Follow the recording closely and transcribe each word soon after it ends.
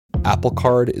Apple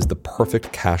Card is the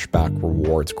perfect cashback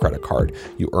rewards credit card.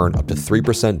 You earn up to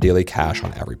 3% daily cash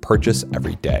on every purchase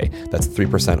every day. That's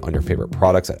 3% on your favorite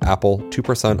products at Apple,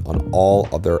 2% on all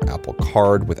other Apple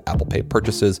Card with Apple Pay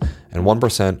purchases, and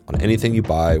 1% on anything you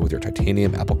buy with your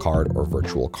titanium Apple Card or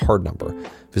virtual card number.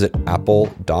 Visit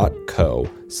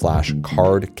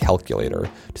apple.co/card calculator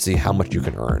to see how much you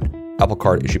can earn. Apple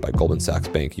Card issued by Goldman Sachs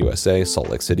Bank USA, Salt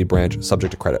Lake City branch, subject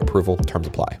to credit approval. Terms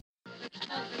apply.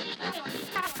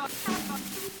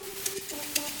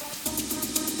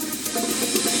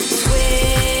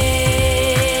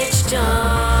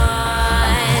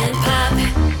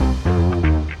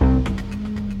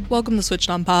 Welcome to Switched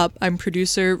on Pop. I'm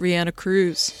producer Rihanna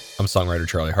Cruz. I'm songwriter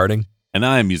Charlie Harding. And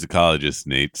I'm musicologist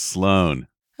Nate Sloan.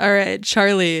 All right,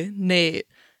 Charlie, Nate,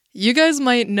 you guys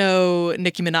might know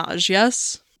Nicki Minaj,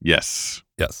 yes? Yes.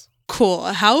 Yes. Cool.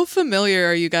 How familiar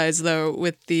are you guys, though,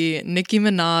 with the Nicki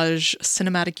Minaj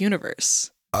cinematic universe?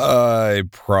 I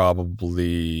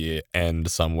probably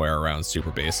end somewhere around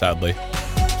Super Bass, sadly.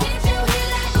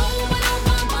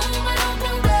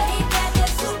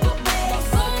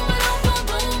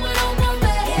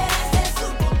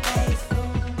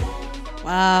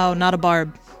 Wow, not a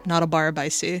barb. Not a barb, I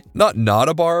see. Not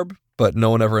a barb, but no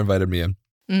one ever invited me in.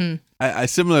 I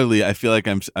similarly, I feel like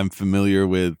I'm familiar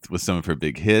with some of her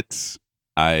big hits.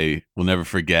 I will never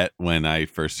forget when I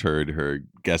first heard her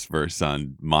guest verse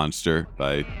on Monster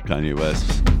by Kanye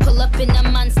West. Pull up in a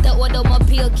monster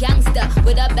automobile gangster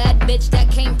with a bad bitch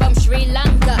that came from Sri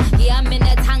Lanka. Yeah, I'm in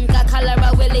a tanka, color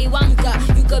a Willy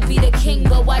Wonka. You could be the king,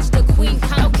 but watch the queen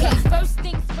conquer. First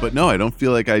things first. But no, I don't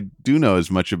feel like I do know as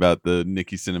much about the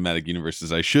Nicki cinematic universe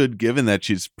as I should, given that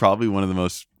she's probably one of the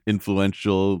most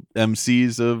influential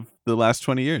MCs of the last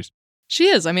 20 years. She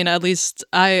is. I mean, at least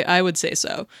I would say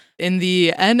so. In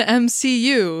the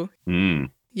NMCU,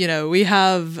 you know, we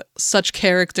have such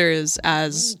characters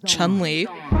as Chun-Li.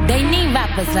 They need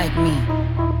rappers like me.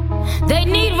 They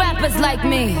need rappers like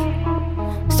me.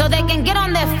 So they can get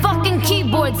on their fucking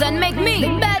keyboards and make me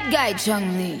the bad guy,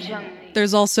 Chun-Li.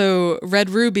 There's also Red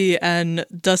Ruby and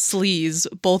Da Sleaze,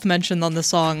 both mentioned on the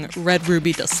song Red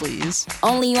Ruby Da Sleaze.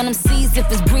 Only on them seas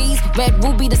if it's breeze. Red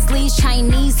Ruby the sleeves,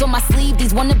 Chinese on my sleeve.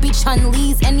 These wanna be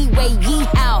Chun-Li's anyway,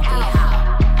 yee-how.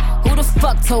 Who the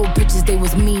fuck told bitches they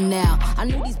was me now? I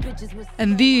knew these bitches was...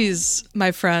 And these,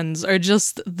 my friends, are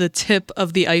just the tip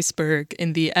of the iceberg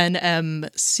in the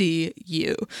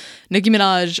NMCU. Nicki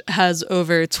Minaj has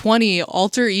over 20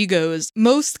 alter egos,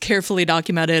 most carefully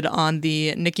documented on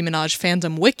the Nicki Minaj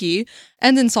fandom wiki,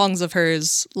 and in songs of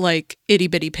hers like Itty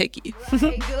Bitty Piggy.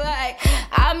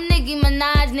 I'm Nicki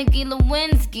Minaj, Nicki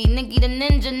Lewinsky, Nicki the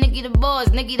Ninja, Nicki the Boss,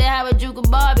 Nicki the Harajuku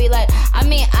Barbie.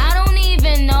 I don't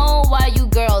even know why you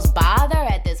girls bother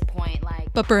at this point.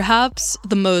 But perhaps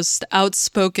the most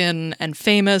outspoken and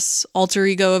famous alter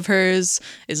ego of hers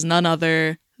is none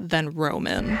other than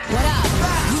Roman. What up?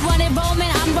 You wanted Roman?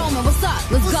 I'm Roman. What's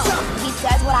up? Let's go. He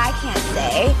says what I can't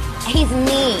say. He's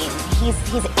mean. He's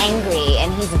angry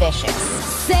and he's vicious.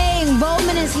 Saying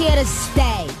Roman is here to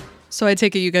stay. So I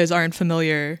take it you guys aren't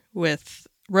familiar with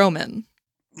Roman.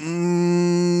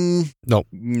 No.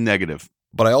 Negative.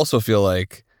 But I also feel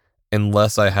like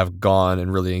unless I have gone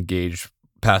and really engaged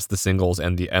past the singles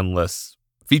and the endless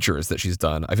features that she's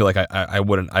done, I feel like I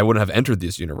wouldn't have entered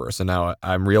this universe. And now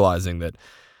I'm realizing that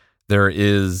there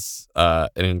is an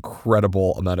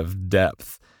incredible amount of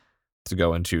depth to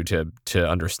go into to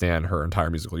understand her entire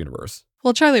musical universe.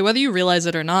 Well, Charlie, whether you realize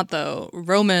it or not, though,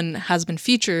 Roman has been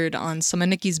featured on some of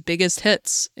Nicki's biggest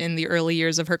hits in the early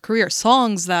years of her career,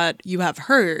 songs that you have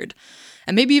heard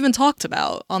and maybe even talked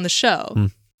about on the show.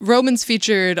 Roman's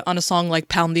featured on a song like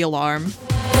Pound the Alarm.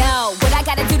 Yo, what I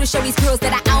gotta do to show these girls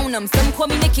that I own them. Some call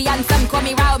me Nicki and some call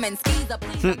me Roman.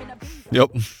 Yep.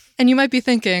 And you might be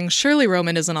thinking, surely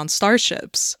Roman isn't on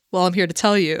Starships. Well, I'm here to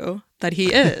tell you that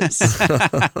he is.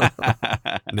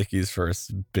 Nicki's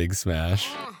first big smash.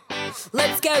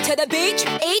 Let's go to the beach,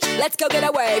 let's go get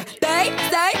a wave. They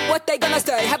say what they gonna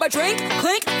say. Have a drink,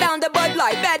 clink, found a Bud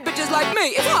Light. Bad bitches like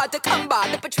me, it's hard to come by.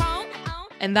 The Patron.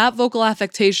 And that vocal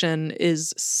affectation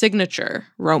is signature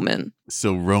Roman.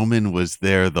 So Roman was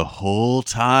there the whole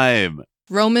time.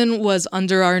 Roman was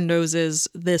under our noses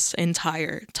this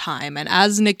entire time. And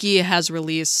as Nicki has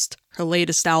released her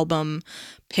latest album,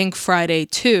 Pink Friday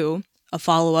 2, a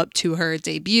follow-up to her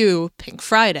debut, Pink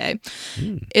Friday,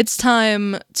 it's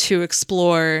time to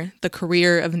explore the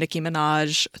career of Nicki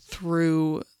Minaj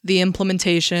through the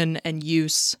implementation and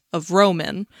use of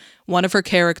Roman, one of her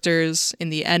characters in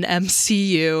the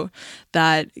NMCU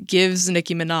that gives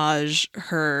Nicki Minaj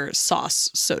her sauce,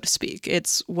 so to speak.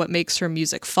 It's what makes her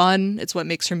music fun, it's what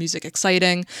makes her music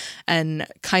exciting, and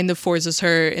kind of forces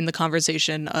her in the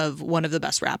conversation of one of the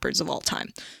best rappers of all time.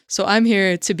 So I'm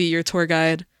here to be your tour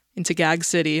guide into Gag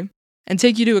City and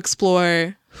take you to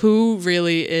explore who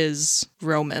really is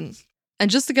Roman. And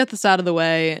just to get this out of the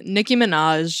way, Nicki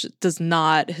Minaj does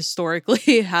not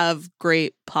historically have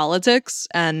great politics.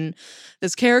 And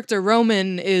this character,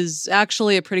 Roman, is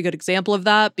actually a pretty good example of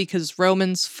that because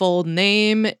Roman's full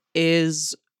name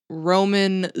is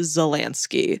Roman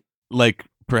Zelensky. Like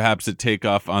perhaps a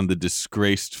takeoff on the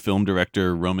disgraced film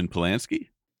director Roman Polanski?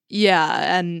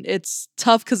 Yeah, and it's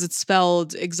tough because it's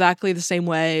spelled exactly the same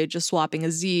way, just swapping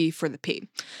a Z for the P.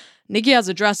 Nicki has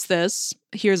addressed this.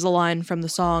 Here's a line from the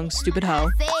song Stupid Ho.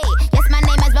 Yes, my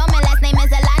name is Roman, last name is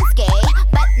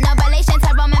Zelensky, but no relation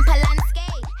to Roman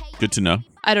Polanski. Good to know.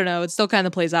 I don't know, it still kind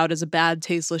of plays out as a bad,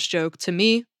 tasteless joke to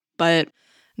me, but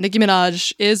Nicki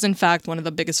Minaj is, in fact, one of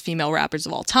the biggest female rappers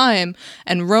of all time,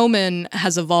 and Roman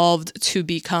has evolved to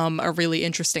become a really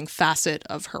interesting facet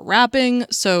of her rapping,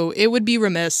 so it would be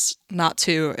remiss not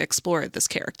to explore this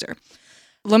character.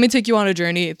 Let me take you on a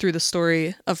journey through the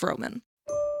story of Roman.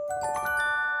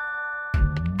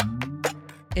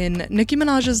 In Nicki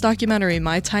Minaj's documentary,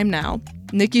 My Time Now,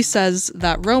 Nicki says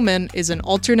that Roman is an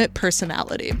alternate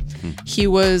personality. He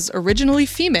was originally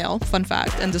female, fun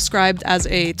fact, and described as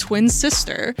a twin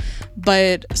sister,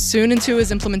 but soon into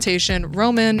his implementation,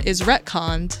 Roman is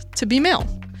retconned to be male.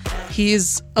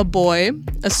 He's a boy,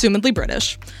 assumedly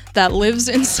British, that lives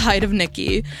inside of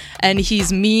Nicki, and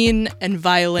he's mean and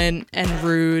violent and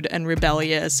rude and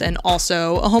rebellious and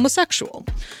also a homosexual.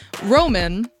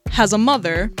 Roman has a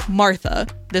mother, Martha.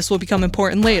 This will become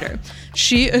important later.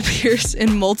 She appears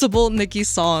in multiple Nicki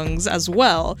songs as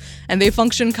well, and they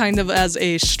function kind of as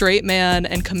a straight man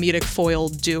and comedic foil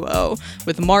duo,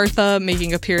 with Martha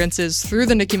making appearances through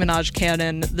the Nicki Minaj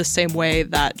canon the same way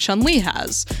that Chun-Li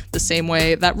has, the same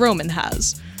way that Roman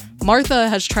has. Martha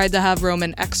has tried to have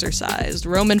Roman exorcised.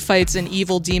 Roman fights an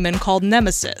evil demon called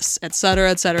Nemesis,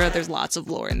 etc., etc. There's lots of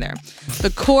lore in there.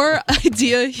 The core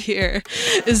idea here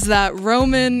is that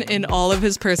Roman, in all of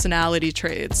his personality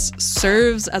traits,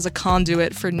 serves as a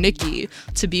conduit for Nicki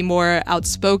to be more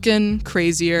outspoken,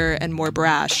 crazier, and more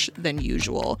brash than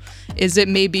usual. Is it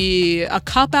maybe a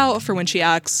cop-out for when she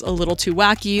acts a little too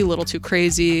wacky, a little too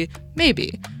crazy?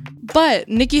 Maybe. But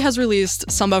Nicki has released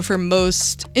some of her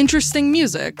most interesting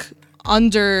music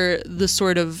under the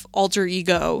sort of alter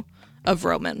ego of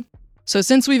Roman. So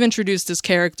since we've introduced his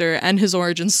character and his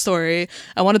origin story,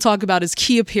 I want to talk about his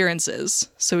key appearances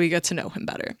so we get to know him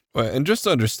better. And just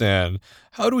to understand,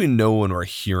 how do we know when we're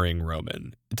hearing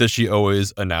Roman? Does she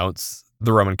always announce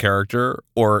the Roman character,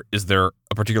 or is there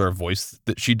a particular voice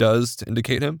that she does to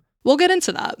indicate him? We'll get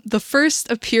into that. The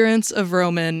first appearance of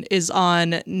Roman is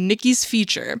on Nicki's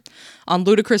feature on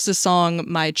Ludacris's song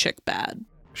My Chick Bad.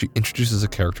 She introduces a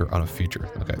character on a feature.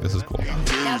 Okay, this is cool.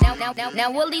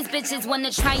 Now all these bitches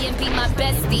wanna try and be my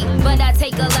bestie, but I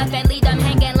take a left and leave them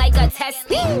hanging like a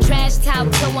testy. Trash talk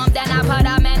to them, then I put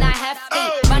them in a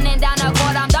hefty. Running down the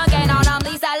court, I'm dunking on them,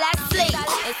 Lisa Leslie.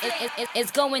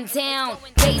 It's going down.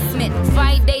 Basement,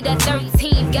 Friday the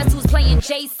 13th. Guess who's playing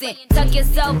Jason? Tuck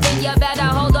yourself in, you better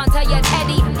hold on to your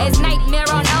teddy. It's Nightmare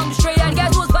on Elm Street, and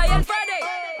guess who's playing Freddy?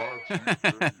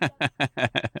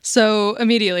 So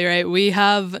immediately, right, we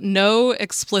have no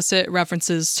explicit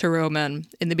references to Roman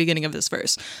in the beginning of this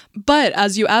verse. But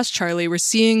as you asked, Charlie, we're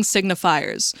seeing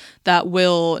signifiers that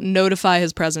will notify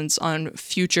his presence on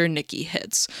future Nicki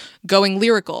hits. Going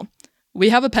lyrical. We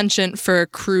have a penchant for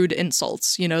crude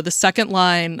insults. You know, the second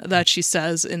line that she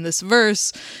says in this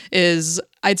verse is,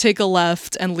 I take a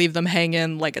left and leave them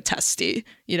hanging like a testy.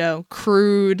 You know,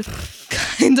 crude,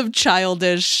 kind of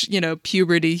childish, you know,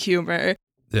 puberty humor.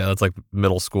 Yeah, that's like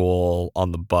middle school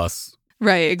on the bus.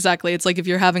 Right, exactly. It's like if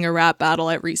you're having a rap battle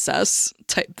at recess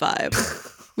type vibe.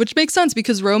 Which makes sense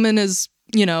because Roman is,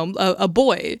 you know, a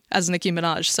boy, as Nicki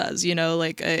Minaj says, you know,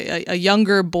 like a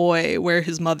younger boy where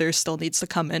his mother still needs to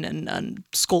come in and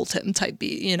scold him type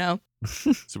beat, you know?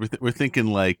 So we're thinking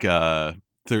like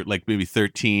like maybe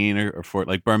 13 or 14,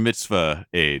 like bar mitzvah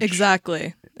age.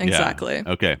 Exactly. Yeah.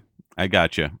 Okay. I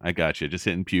gotcha. Just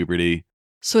hitting puberty.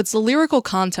 So it's the lyrical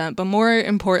content, but more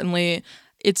importantly,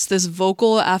 it's this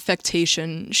vocal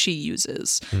affectation she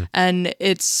uses. And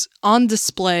it's on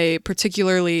display,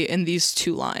 particularly in these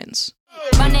two lines.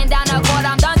 Running down the court,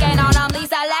 I'm dunking on them,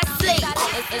 Lisa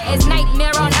Leslie. It's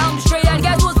Nightmare on Elm Street, and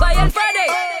guess who's playing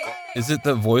Freddy? Is it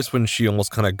the voice when she almost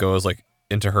kind of goes like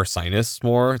into her sinus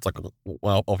more. It's like,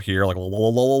 well, up here, like,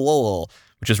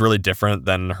 which is really different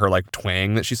than her like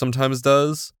twang that she sometimes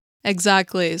does.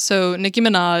 Exactly. So Nicki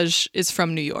Minaj is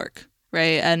from New York,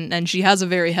 right? And she has a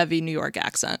very heavy New York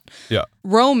accent. Yeah.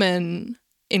 Roman,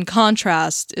 in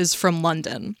contrast, is from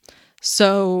London.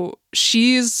 So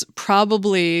she's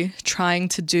probably trying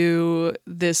to do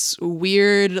this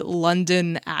weird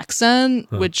London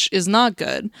accent, which is not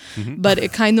good, but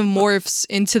it kind of morphs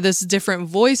into this different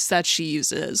voice that she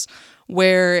uses,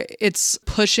 where it's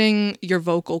pushing your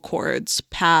vocal cords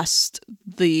past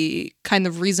the kind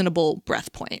of reasonable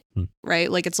breath point,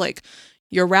 right? Like it's like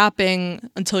you're rapping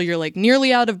until you're like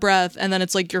nearly out of breath, and then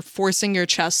it's like you're forcing your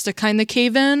chest to kind of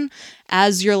cave in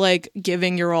as you're like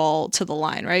giving your all to the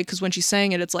line, right? Because when she's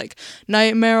saying it, it's like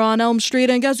Nightmare on Elm Street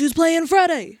and guess who's playing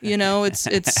Freddy? You know,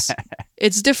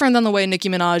 it's different than the way Nicki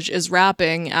Minaj is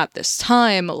rapping at this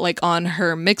time, like on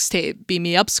her mixtape, Beat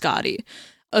Me Up Scotty.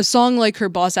 A song like her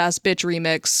Boss Ass Bitch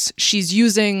remix, she's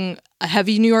using a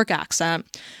heavy New York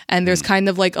accent, and there's kind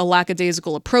of like a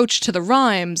lackadaisical approach to the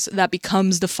rhymes that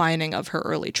becomes defining of her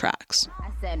early tracks. I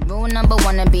said, rule number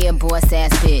 1 to be a boss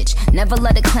ass bitch. Never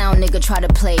let a clown nigga try to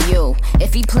play you.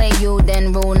 If he play you,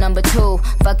 then rule number 2,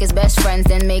 fuck his best friends,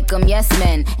 then make them yes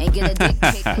men. And get a dick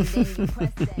pic and then you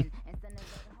press send.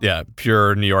 Yeah,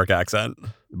 pure New York accent.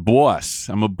 Boss.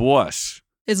 I'm a boss.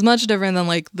 It's much different than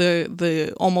like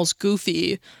the almost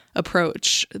goofy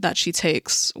approach that she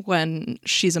takes when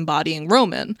she's embodying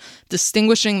Roman,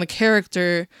 distinguishing the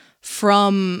character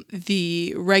from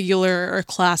the regular or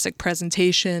classic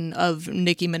presentation of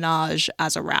Nicki Minaj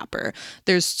as a rapper.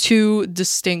 There's 2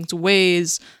 distinct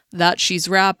ways that she's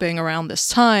rapping around this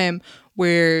time,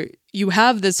 where you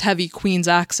have this heavy Queens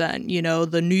accent, you know,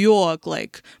 the New York,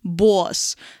 like,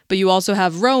 boss, but you also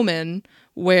have Roman,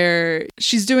 where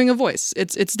she's doing a voice.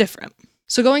 It's different.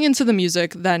 So going into the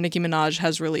music that Nicki Minaj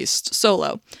has released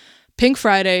solo, Pink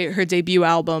Friday, her debut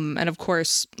album, and of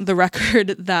course the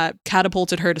record that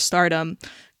catapulted her to stardom,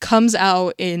 comes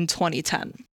out in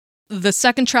 2010. The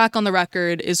second track on the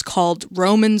record is called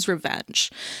Roman's Revenge,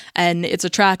 and it's a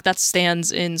track that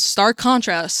stands in stark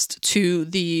contrast to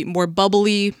the more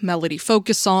bubbly,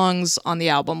 melody-focused songs on the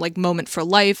album, like Moment for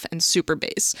Life and Super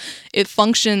Bass. It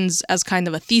functions as kind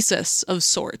of a thesis of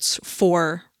sorts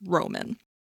for Roman.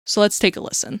 So let's take a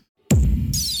listen.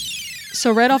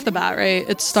 So right off the bat, right,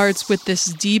 it starts with this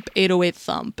deep 808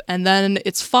 thump, and then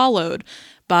it's followed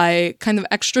by kind of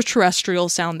extraterrestrial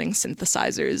sounding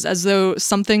synthesizers, as though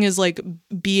something is like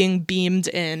being beamed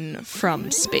in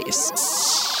from space.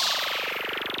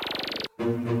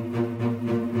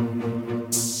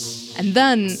 And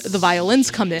then the violins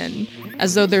come in,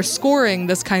 as though they're scoring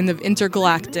this kind of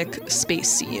intergalactic space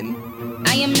scene.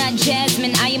 I am not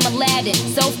Jasmine, I am Aladdin.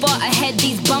 So far ahead,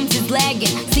 these bums is lagging.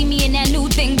 See me in that new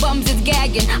thing, bums is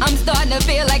gagging. I'm starting to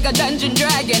feel like a dungeon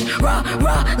dragon. Rah,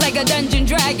 rah, like a dungeon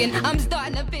dragon. I'm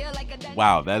starting to feel like a dungeon.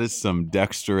 Wow, that is some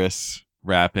dexterous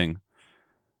rapping.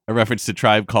 A reference to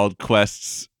Tribe Called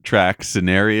Quest's track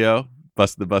Scenario.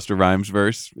 The Busta Rhymes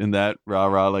verse in that. Rah,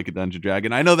 rah, like a dungeon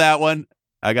dragon. I know that one.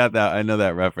 I got that. I know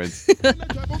that reference.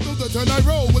 I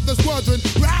roll with the squadron,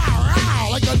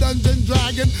 like a dungeon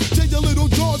dragon. Change your little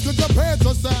jaws 'cause your pants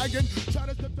are sagging.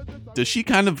 Does she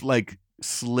kind of like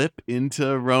slip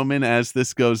into Roman as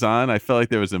this goes on? I felt like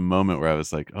there was a moment where I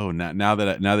was like, oh, now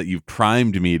that you've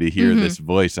primed me to hear this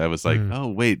voice, I was like, oh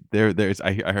wait,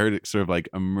 I heard it sort of like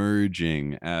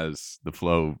emerging as the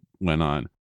flow went on.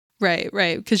 Right.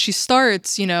 Because she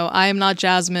starts, you know, I am not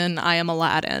Jasmine, I am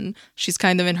Aladdin. She's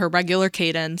kind of in her regular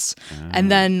cadence. And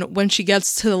then when she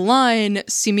gets to the line,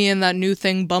 see me in that new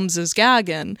thing, bums is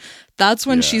gagging, that's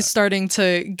when she's starting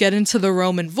to get into the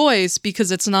Roman voice,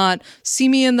 because it's not see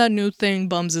me in that new thing,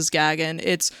 bums is gagging.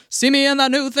 It's see me in that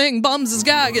new thing, bums is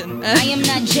gagging. I am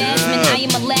not Jasmine, I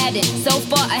am Aladdin. So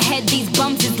far ahead, these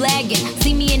bums is lagging.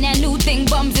 See me in that new thing,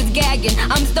 bums is gagging.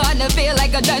 I'm starting to feel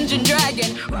like a dungeon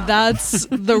dragon. That's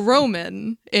the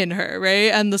Roman in her,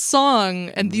 right? And the song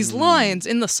and these lines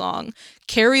in the song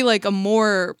carry like a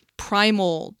more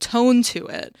primal tone to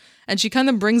it. And she kind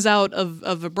of brings out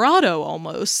a vibrato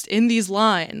almost in these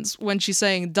lines when she's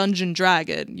saying dungeon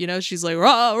dragon, you know, she's like,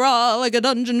 rah, rah, like a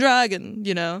dungeon dragon,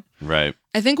 you know? Right.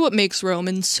 I think what makes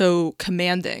Roman so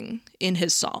commanding in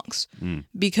his songs,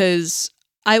 because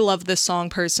I love this song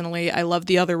personally, I love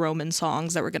the other Roman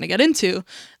songs that we're going to get into,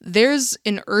 there's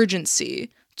an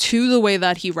urgency to the way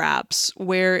that he raps,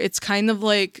 where it's kind of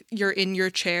like you're in your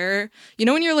chair. You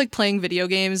know when you're like playing video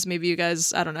games, maybe you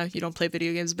guys, I don't know, you don't play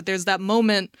video games, but there's that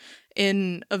moment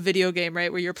in a video game,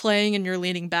 right? Where you're playing and you're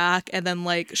leaning back and then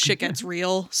like shit gets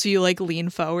real. So you like lean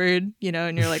forward, you know,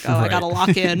 and you're like, oh, I gotta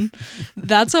lock in.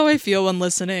 That's how I feel when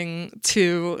listening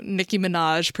to Nicki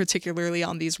Minaj, particularly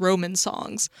on these Roman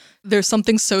songs. There's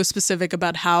something so specific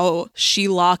about how she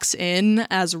locks in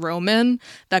as Roman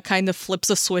that kind of flips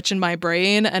a switch in my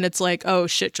brain. And it's like, oh,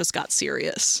 shit just got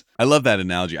serious. I love that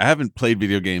analogy. I haven't played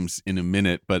video games in a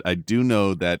minute, but I do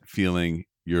know that feeling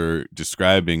you're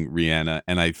describing, Rihanna,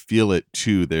 and I feel it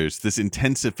too. There's this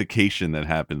intensification that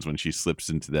happens when she slips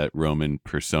into that Roman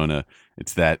persona.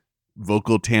 It's that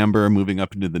vocal timbre moving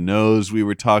up into the nose we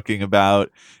were talking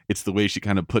about. It's the way she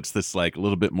kind of puts this like a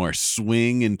little bit more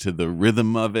swing into the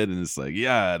rhythm of it, and it's like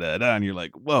yeah da da, and you're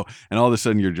like whoa, and all of a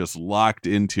sudden you're just locked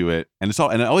into it, and it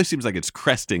always seems like it's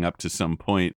cresting up to some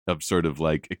point of sort of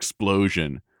like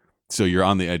explosion. So you're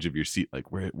on the edge of your seat, like,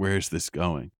 where's this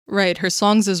going? Right. Her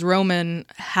songs as Roman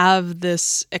have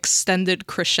this extended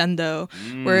crescendo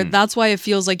where that's why it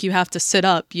feels like you have to sit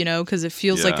up, you know, because it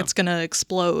feels like it's going to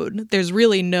explode. There's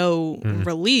really no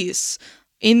release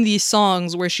in these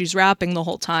songs where she's rapping the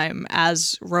whole time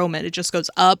as Roman. It just goes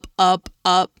up, up,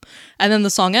 up. And then the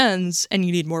song ends and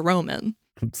you need more Roman.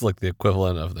 It's like the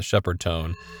equivalent of the shepherd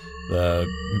tone, the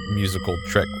musical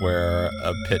trick where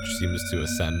a pitch seems to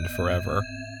ascend forever.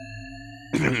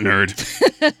 Nerd.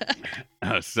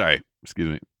 Oh, sorry. Excuse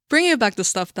me. Bringing it back to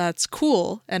stuff that's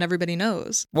cool and everybody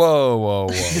knows. Whoa.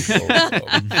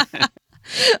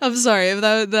 I'm sorry.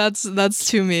 That's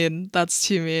too mean. That's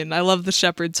too mean. I love the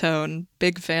shepherd tone.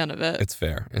 Big fan of it. It's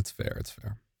fair.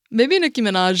 Maybe Nicki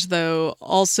Minaj, though,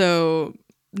 also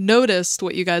noticed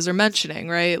what you guys are mentioning,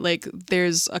 right? Like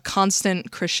there's a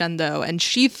constant crescendo, and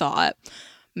she thought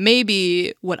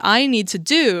maybe what I need to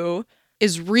do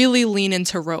is really lean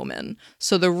into Roman.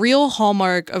 So the real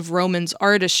hallmark of Roman's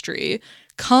artistry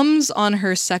comes on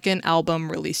her second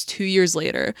album released 2 years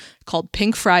later called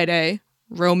Pink Friday,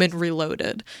 Roman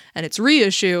Reloaded. And its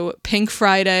reissue, Pink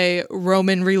Friday,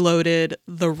 Roman Reloaded,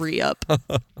 the re-up.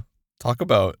 Talk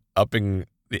about upping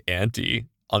the ante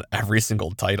on every single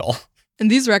title. And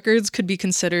these records could be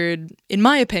considered, in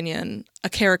my opinion, a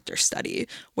character study,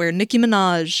 where Nicki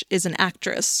Minaj is an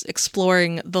actress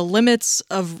exploring the limits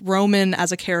of Roman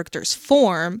as a character's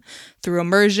form through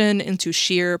immersion into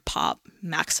sheer pop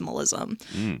maximalism.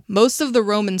 Most of the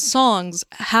Roman songs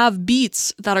have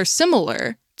beats that are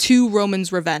similar to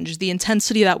Roman's Revenge, the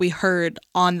intensity that we heard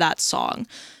on that song.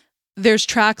 There's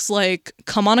tracks like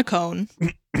Come on a Cone.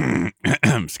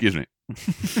 Excuse me.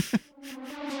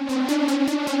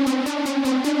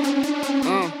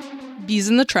 Bees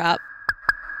in the Trap,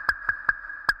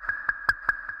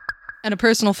 and a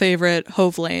personal favorite,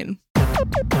 Hove Lane.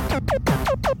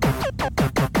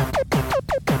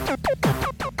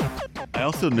 I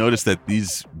also noticed that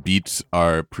these beats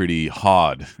are pretty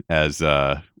hard, as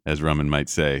Roman might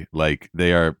say. Like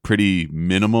they are pretty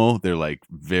minimal. They're like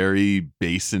very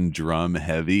bass and drum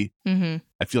heavy. I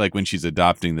feel like when she's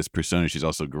adopting this persona, she's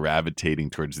also gravitating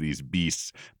towards these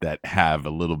beats that have a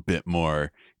little bit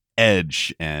more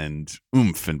edge and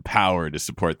oomph and power to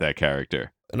support that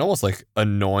character. And almost like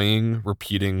annoying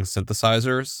repeating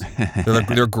synthesizers.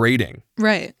 They're grating.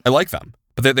 Right. I like them,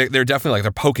 but they're definitely like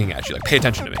they're poking at you. Like, pay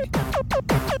attention to me.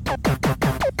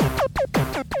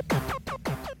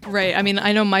 Right. I mean,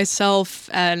 I know myself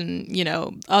and, you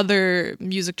know, other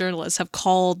music journalists have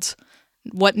called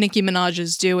what Nicki Minaj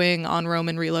is doing on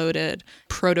Roman Reloaded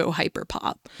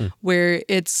proto-hyperpop, where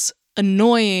it's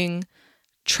annoying,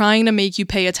 trying to make you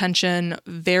pay attention,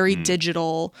 very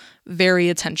digital, very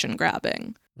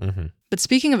attention-grabbing. But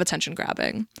speaking of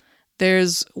attention-grabbing,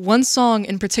 there's one song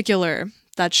in particular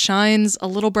that shines a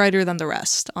little brighter than the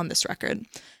rest on this record.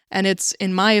 And it's,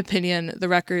 in my opinion, the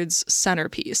record's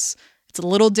centerpiece. It's a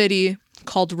little ditty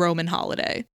called Roman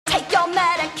Holiday. Take your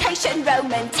medication,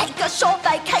 Roman. Take a short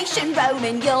vacation,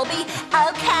 Roman. You'll be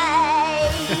okay.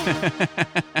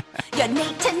 You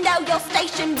need to know your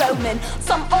station, Roman.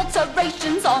 Some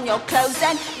alterations on your clothes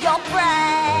and your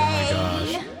brain. Oh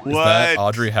my gosh. What? Is that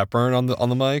Audrey Hepburn on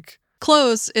the mic?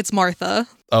 Close. It's Martha.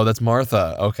 Oh, that's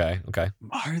Martha. Okay.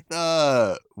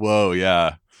 Martha. Whoa,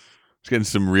 yeah. Just getting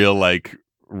some real like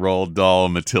Roald Dahl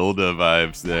Matilda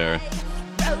vibes there.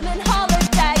 Roman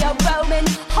holiday, a Roman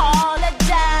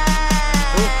holiday.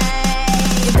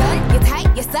 You done, you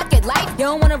tight, you suck at life. You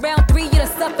don't want a round three, you done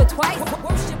suffer twice.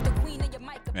 Worship the queen of your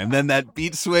mic. And then that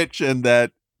beat switch and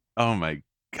that, oh my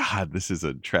God, this is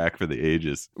a track for the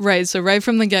ages. Right. So right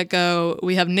from the get-go,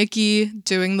 we have Nicki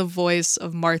doing the voice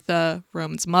of Martha,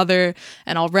 Roman's mother,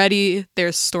 and already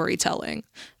there's storytelling.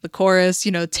 The chorus,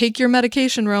 you know, take your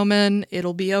medication, Roman,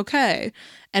 it'll be okay.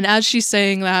 And as she's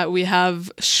saying that, we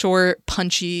have short,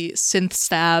 punchy synth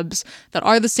stabs that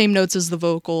are the same notes as the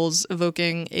vocals,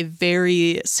 evoking a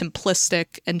very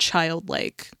simplistic and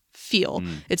childlike feel.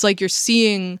 It's like you're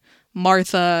seeing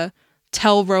Martha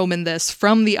tell Roman this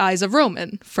from the eyes of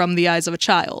Roman, from the eyes of a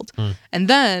child. And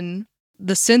then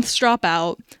the synths drop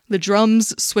out, the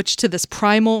drums switch to this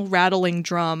primal rattling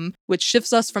drum, which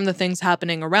shifts us from the things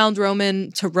happening around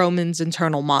Roman to Roman's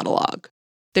internal monologue.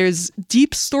 There's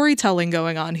deep storytelling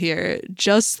going on here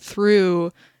just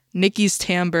through Nicki's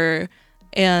timbre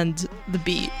and the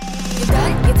beat. You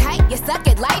done, you tight, you suck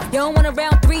at life. You don't want a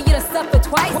round 3, you done suffer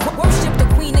twice. Worship the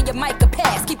queen and your mic a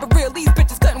pass. Keep it real, these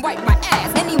bitches couldn't wipe my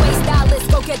ass. Anyway, stylist,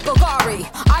 go get Golgari.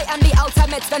 I am the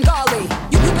ultimate Svengali.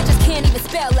 You bitches can't even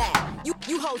spell that.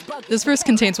 You hoes bug. This verse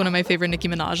contains one of my favorite Nicki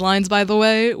Minaj lines, by the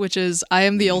way, which is, I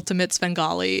am the ultimate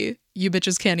Svengali. You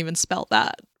bitches can't even spell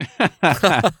that.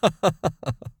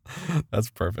 That's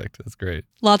perfect. That's great.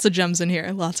 Lots of gems in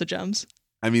here. Lots of gems.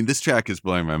 I mean, this track is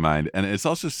blowing my mind. And it's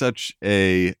also such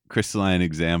a crystalline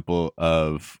example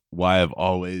of why I've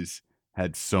always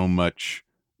had so much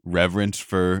reverence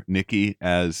for Nicki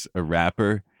as a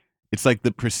rapper. It's like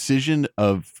the precision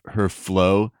of her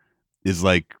flow is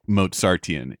like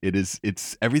Mozartian.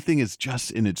 It's everything is just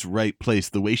in its right place.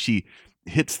 The way she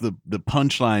hits the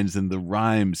punchlines and the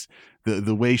rhymes,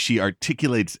 the way she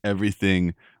articulates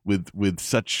everything with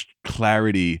such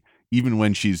clarity, even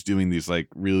when she's doing these like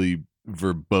really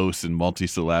verbose and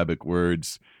multisyllabic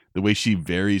words, the way she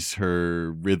varies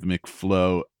her rhythmic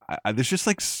flow. There's just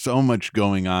like so much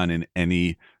going on in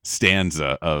any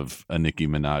stanza of a Nicki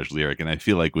Minaj lyric. And I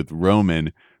feel like with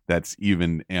Roman, that's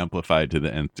even amplified to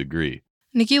the nth degree.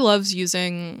 Nicki loves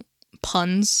using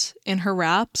puns in her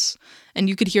raps, and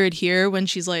you could hear it here when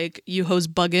she's like, you hoes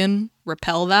buggin',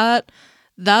 repel that.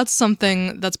 That's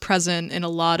something that's present in a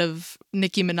lot of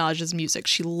Nicki Minaj's music.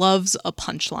 She loves a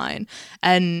punchline.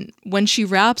 And when she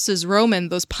raps as Roman,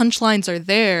 those punchlines are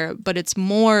there, but it's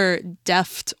more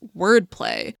deft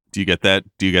wordplay. Do you get that?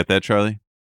 Do you get that, Charlie?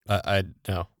 I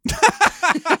no.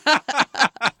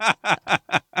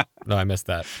 No, I missed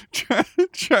that.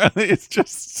 Charlie is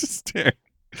just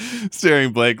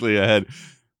staring blankly ahead.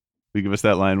 Will you give us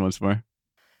that line once more?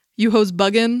 You hoes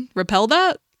buggin', repel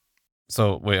that?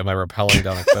 So, wait, am I rappelling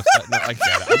down a cliff? No, I get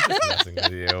it. I'm just messing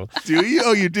with you. Do you?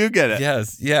 Oh, you do get it.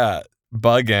 Yes, yeah.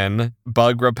 Bug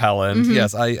repellent. Mm-hmm.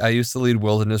 Yes, I used to lead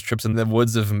wilderness trips in the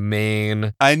woods of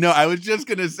Maine. I know. I was just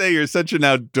going to say, you're such an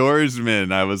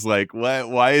outdoorsman. I was like, what?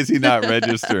 Why is he not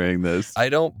registering this? I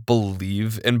don't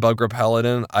believe in bug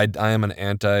repellent. I am an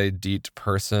anti-DEET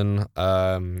person.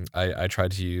 I try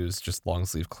to use just long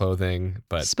sleeve clothing,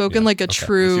 but spoken like a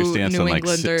true What's your stance New on, like,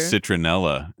 Englander.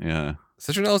 citronella? Yeah.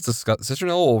 Citronella is Citronella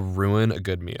will ruin a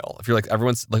good meal. If you're like,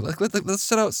 everyone's like let's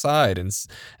sit outside and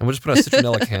we'll just put a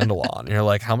citronella candle on. And you're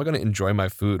like, how am I going to enjoy my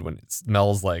food when it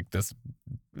smells like this?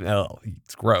 Oh,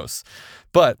 it's gross.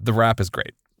 But the wrap is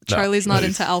great. No. Charlie's not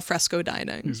into al fresco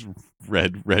dining. He's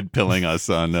red pilling us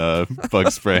on bug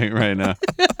spraying right now.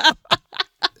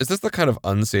 Is this the kind of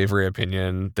unsavory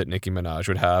opinion that Nicki Minaj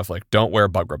would have? Like, don't wear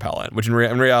bug repellent, which in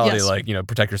reality, Yes. like,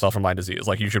 protect yourself from Lyme disease.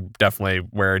 Like, you should definitely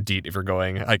wear a DEET if you're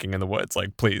going hiking in the woods.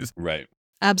 Like, please. Right.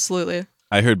 Absolutely.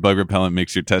 I heard bug repellent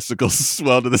makes your testicles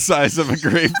swell to the size of a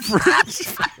grapefruit.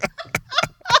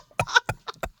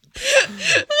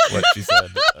 What she said.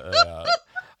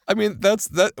 I mean,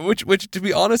 which to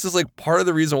be honest is like part of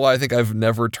the reason why I think I've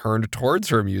never turned towards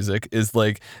her music is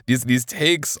like these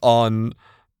takes on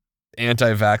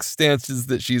anti-vax stances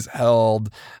that she's held,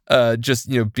 just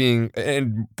being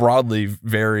and broadly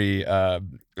very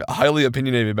highly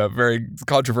opinionated about very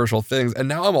controversial things. And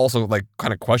now I'm also like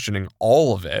kind of questioning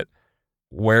all of it.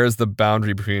 Where's the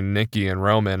boundary between Nicki and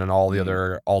Roman and all the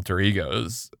other alter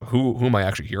egos? Who am I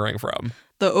actually hearing from?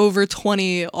 The over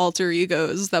 20 alter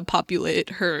egos that populate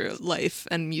her life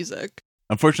and music.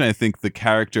 Unfortunately, I think the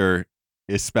character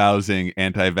espousing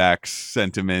anti-vax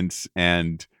sentiments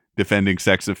and defending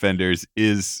sex offenders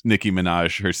is Nicki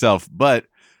Minaj herself. But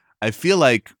I feel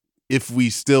like if we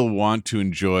still want to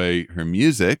enjoy her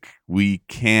music, we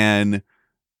can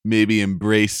maybe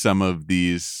embrace some of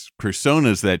these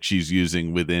personas that she's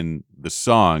using within the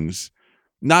songs,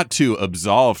 not to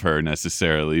absolve her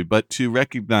necessarily, but to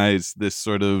recognize this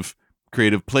sort of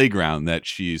creative playground that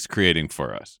she's creating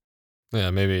for us. Yeah,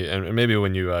 maybe. And maybe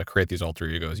when you create these alter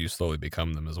egos, you slowly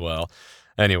become them as well.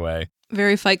 Anyway.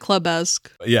 Very Fight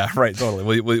Club-esque. Yeah, right.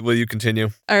 Totally. Will you continue?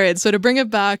 All right. So to bring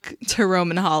it back to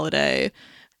Roman Holiday,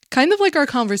 kind of like our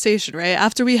conversation, right?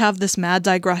 After we have this mad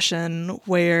digression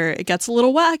where it gets a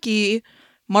little wacky,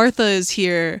 Martha is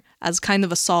here as kind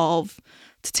of a solve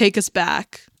to take us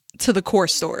back to the core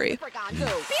story. Your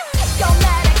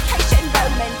medication,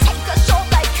 Roman.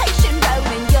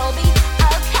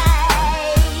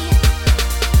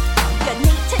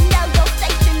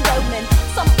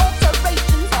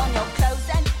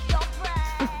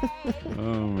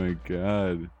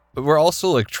 God. But we're also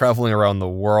like traveling around the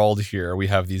world here. We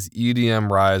have these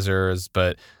EDM risers,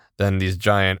 but then these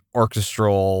giant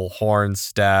orchestral horn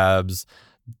stabs,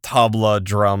 tabla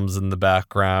drums in the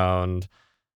background.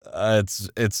 I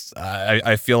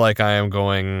feel like I am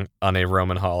going on a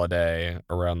Roman holiday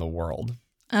around the world.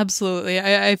 Absolutely.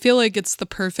 I feel like it's the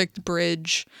perfect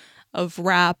bridge of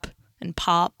rap and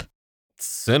pop.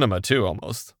 Cinema too,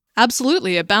 almost.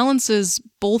 Absolutely. It balances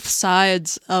both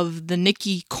sides of the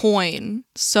Nicki coin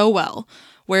so well,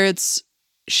 where it's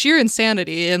sheer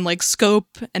insanity in like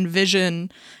scope and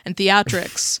vision and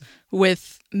theatrics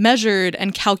with measured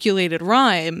and calculated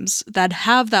rhymes that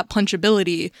have that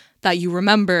punchability that you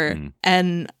remember.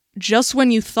 And just when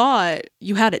you thought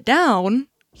you had it down,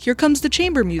 here comes the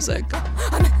chamber music.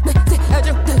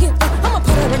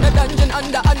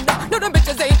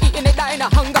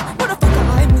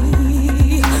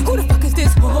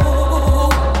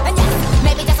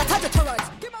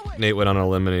 Nate went on a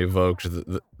limb and evoked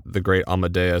the great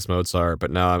Amadeus Mozart,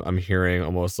 but now I'm hearing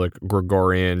almost like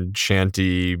Gregorian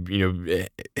chanty,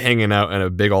 hanging out in a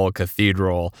big old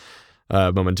cathedral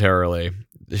momentarily.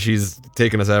 She's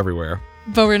taking us everywhere.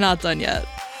 But we're not done yet.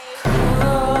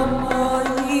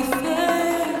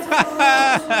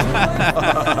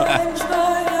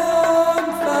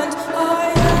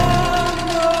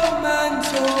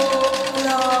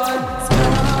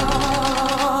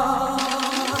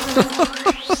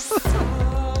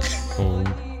 Oh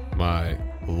my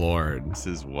Lord. This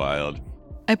is wild.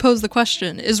 I pose the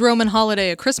question, is Roman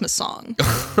Holiday a Christmas song?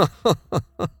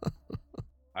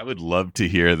 I would love to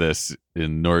hear this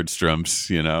in Nordstrom's,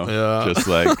 Yeah. just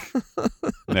like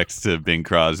next to Bing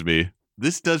Crosby.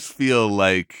 This does feel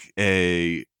like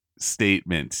a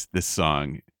statement, this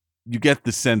song. You get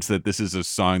the sense that this is a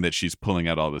song that she's pulling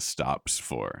out all the stops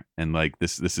for. And like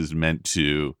this is meant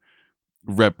to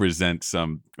represent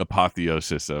some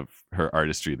apotheosis of her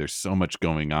artistry. There's so much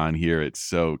going on here. It's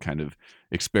so kind of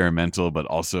experimental, but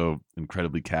also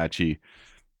incredibly catchy.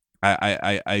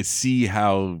 I see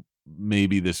how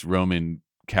maybe this Roman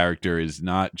character is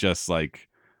not just like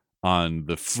on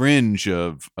the fringe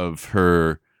of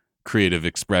her creative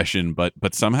expression, but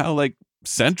somehow like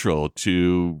central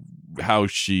to how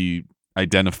she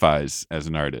identifies as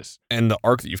an artist. And the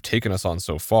arc that you've taken us on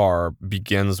so far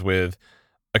begins with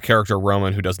a character,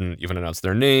 Roman, who doesn't even announce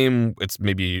their name. It's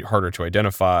maybe harder to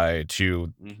identify,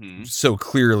 to so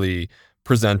clearly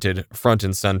presented front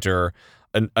and center,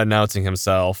 announcing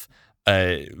himself,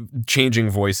 changing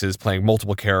voices, playing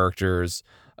multiple characters.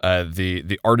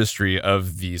 The artistry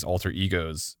of these alter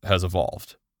egos has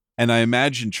evolved. And I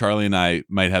imagine Charlie and I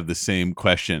might have the same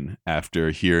question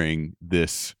after hearing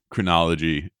this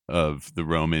chronology of the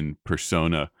Roman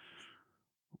persona.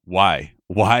 Why?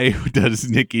 Why does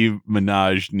Nicki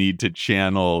Minaj need to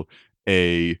channel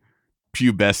a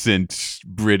pubescent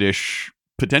British,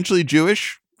 potentially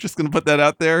Jewish, just going to put that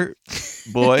out there,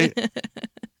 boy?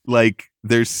 Like,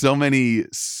 there's so many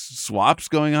swaps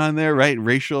going on there, right?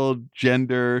 Racial,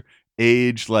 gender,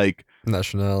 age, like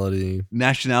Nationality.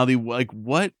 Like,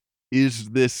 what is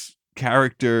this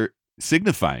character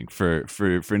signifying for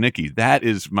Nicki? That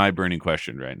is my burning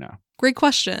question right now. Great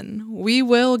question. We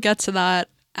will get to that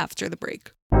after the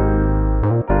break.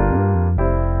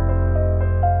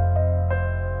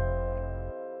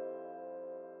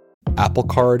 Apple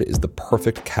Card is the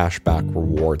perfect cashback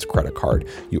rewards credit card.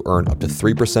 You earn up to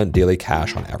 3% daily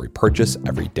cash on every purchase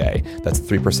every day. That's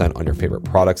 3% on your favorite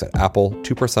products at Apple,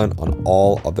 2% on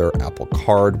all other Apple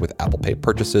Card with Apple Pay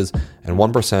purchases, and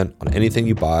 1% on anything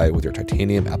you buy with your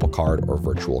titanium Apple Card or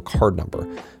virtual card number.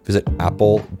 Visit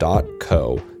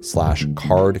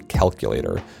apple.co/card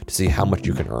calculator to see how much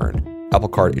you can earn. Apple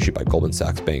Card issued by Goldman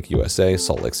Sachs Bank USA,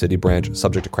 Salt Lake City branch,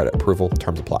 subject to credit approval.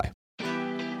 Terms apply.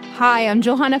 Hi, I'm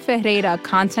Johanna Ferreira,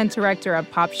 content director at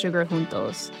Pop Sugar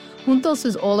Juntos. Juntos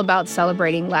is all about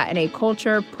celebrating Latin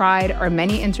culture, pride, our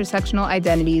many intersectional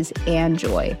identities, and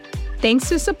joy. Thanks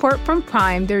to support from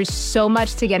Prime, there's so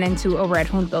much to get into over at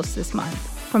Juntos this month.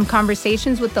 From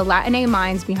conversations with the Latin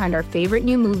minds behind our favorite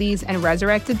new movies and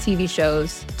resurrected TV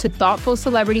shows, to thoughtful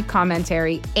celebrity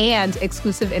commentary and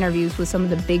exclusive interviews with some of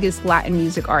the biggest Latin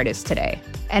music artists today.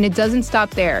 And it doesn't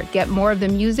stop there. Get more of the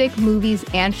music, movies,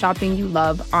 and shopping you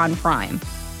love on Prime.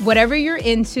 Whatever you're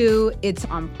into, it's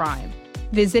on Prime.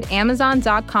 Visit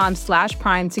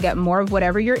Amazon.com/Prime to get more of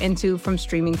whatever you're into, from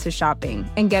streaming to shopping.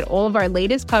 And get all of our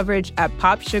latest coverage at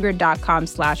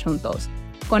popsugar.com/juntos.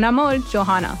 Con amor,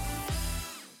 Johanna.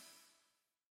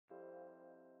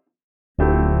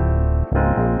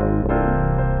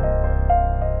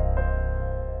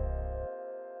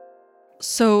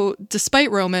 So, despite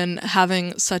Roman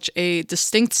having such a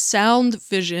distinct sound,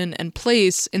 vision, and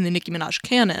place in the Nicki Minaj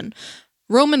canon,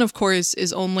 Roman, of course,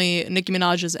 is only Nicki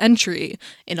Minaj's entry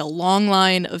in a long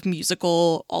line of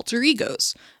musical alter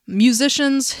egos.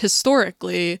 Musicians,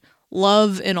 historically,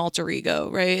 love an alter ego,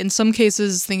 right? In some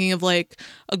cases, thinking of like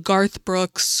a Garth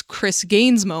Brooks, Chris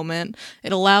Gaines moment,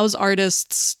 it allows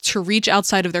artists to reach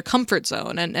outside of their comfort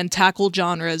zone and tackle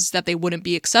genres that they wouldn't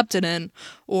be accepted in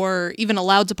or even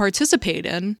allowed to participate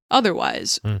in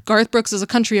otherwise. Garth Brooks is a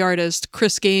country artist.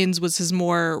 Chris Gaines was his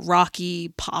more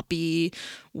rocky, poppy,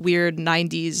 weird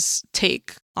 90s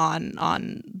take on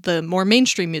the more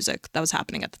mainstream music that was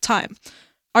happening at the time.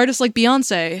 Artists like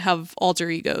Beyonce have alter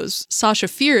egos. Sasha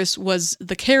Fierce was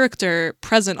the character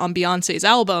present on Beyonce's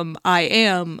album, I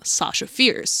Am Sasha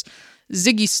Fierce.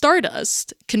 Ziggy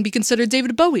Stardust can be considered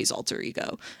David Bowie's alter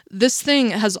ego. This thing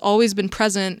has always been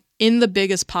present in the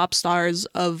biggest pop stars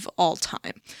of all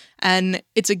time. And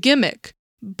it's a gimmick,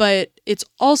 but it's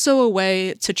also a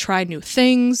way to try new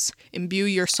things, imbue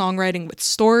your songwriting with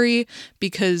story,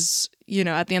 because, you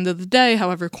know, at the end of the day,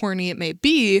 however corny it may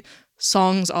be,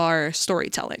 songs are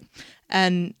storytelling.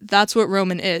 And that's what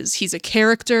Roman is. He's a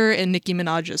character in Nicki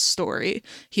Minaj's story.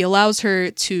 He allows her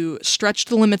to stretch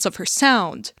the limits of her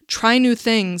sound, try new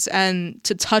things, and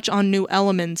to touch on new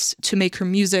elements to make her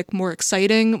music more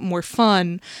exciting, more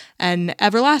fun, and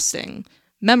everlasting,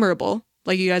 memorable,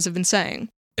 like you guys have been saying.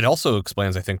 It also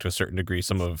explains, I think, to a certain degree,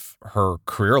 some of her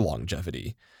career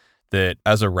longevity. That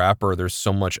as a rapper, there's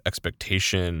so much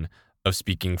expectation of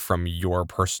speaking from your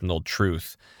personal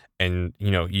truth. And, you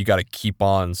know, you got to keep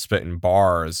on spitting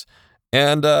bars.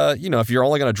 And, you know, if you're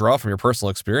only going to draw from your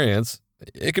personal experience,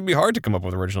 it can be hard to come up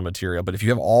with original material. But if you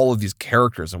have all of these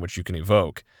characters in which you can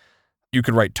evoke, you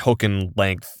could write token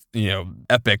length, you know,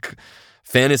 epic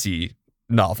fantasy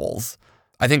novels.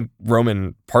 I think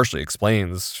Roman partially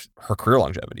explains her career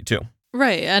longevity, too.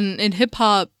 Right. And in hip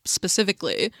hop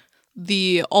specifically,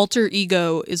 the alter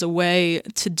ego is a way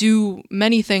to do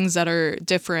many things that are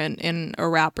different in a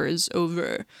rapper's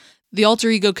oeuvre. The alter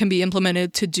ego can be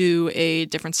implemented to do a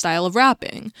different style of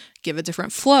rapping, give a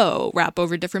different flow, rap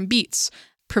over different beats,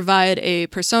 provide a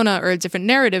persona or a different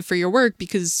narrative for your work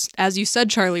because, as you said,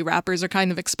 Charlie, rappers are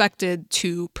kind of expected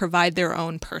to provide their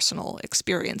own personal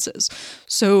experiences.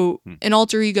 So an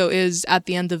alter ego is, at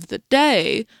the end of the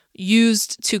day,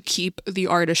 used to keep the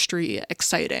artistry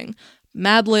exciting.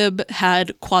 Madlib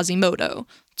had Quasimodo.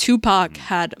 Tupac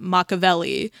had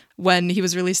Machiavelli when he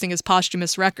was releasing his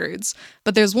posthumous records.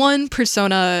 But there's one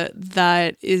persona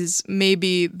that is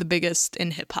maybe the biggest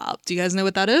in hip hop. Do you guys know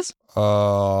what that is?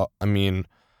 I mean,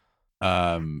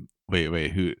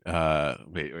 wait. Who?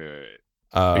 Wait.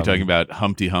 Are you talking about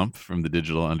Humpty Hump from the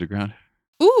Digital Underground?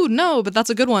 Ooh, no, but that's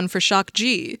a good one for Shock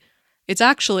G. It's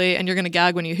actually, and you're gonna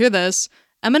gag when you hear this,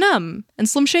 Eminem and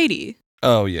Slim Shady.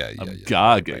 Oh, yeah.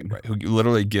 Goggin. Right. Who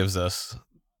literally gives us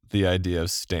the idea of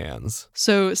stans.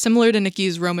 So similar to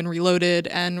Nicki's Roman Reloaded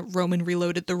and Roman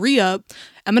Reloaded the Re-Up,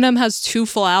 Eminem has 2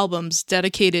 full albums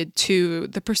dedicated to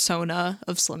the persona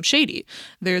of Slim Shady.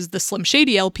 There's the Slim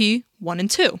Shady LP 1 and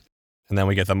 2. And then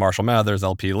we get the Marshall Mathers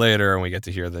LP later, and we get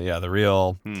to hear the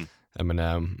real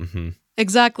Eminem. Mm-hmm.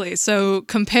 Exactly. So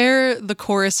compare the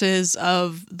choruses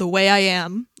of The Way I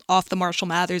Am off the Marshall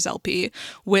Mathers LP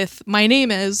with My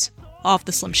Name Is off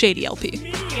the Slim Shady LP.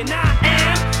 Me and I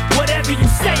am whatever you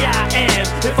say I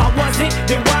am. If I wasn't,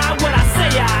 then why would I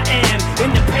say I am?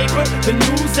 In the paper, the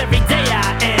news, every day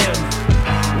I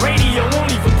am. Radio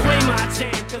won't even play my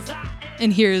jam, 'cause I am.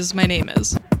 And here's My Name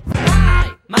Is.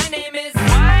 Hi, my name is.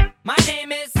 What? My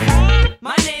name is.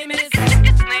 My name is. Slim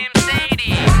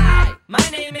Shady. Hi, my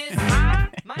name is.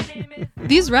 My name is.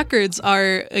 These records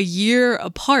are a year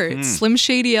apart. Slim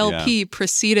Shady LP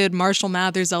preceded Marshall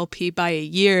Mathers LP by a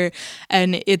year,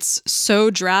 and it's so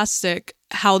drastic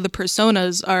how the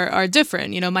personas are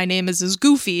different. You know, My Name is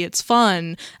goofy, it's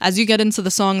fun. As you get into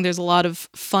the song, there's a lot of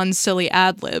fun, silly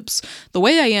ad-libs. The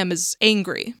Way I Am is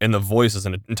angry. And the voice is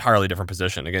in an entirely different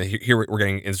position. Again, here we're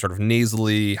getting in sort of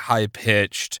nasally,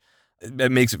 high-pitched.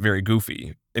 It makes it very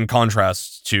goofy, in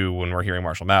contrast to when we're hearing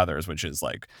Marshall Mathers, which is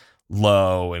like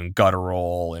low and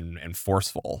guttural and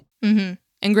forceful. Mm-hmm.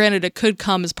 And granted, it could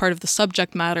come as part of the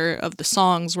subject matter of the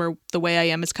songs, where The Way I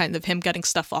Am is kind of him getting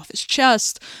stuff off his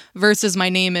chest, versus My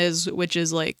Name Is, which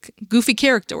is like goofy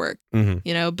character work,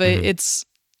 you know, but it's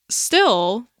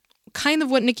still kind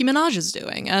of what Nicki Minaj is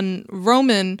doing. And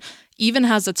Roman even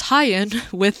has a tie-in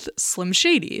with Slim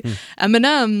Shady.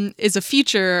 Eminem is a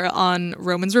feature on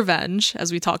Roman's Revenge,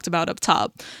 as we talked about up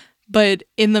top. But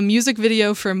in the music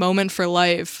video for Moment for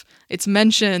Life, it's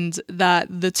mentioned that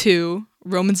the two,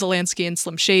 Roman Zelensky and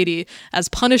Slim Shady, as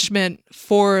punishment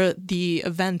for the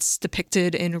events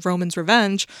depicted in Roman's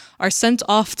Revenge, are sent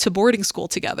off to boarding school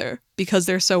together because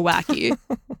they're so wacky.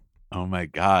 Oh my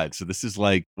God. So this is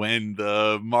like when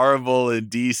the Marvel and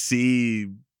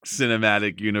DC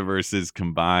cinematic universes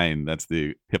combine. That's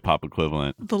the hip hop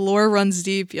equivalent. The lore runs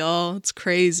deep, y'all. It's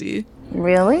crazy.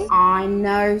 Really? I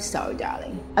know so,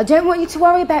 darling. I don't want you to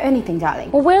worry about anything,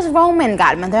 darling. Well, where's Roman,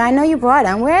 Godmother? I know you brought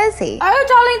him. Where is he? Oh,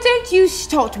 darling, don't you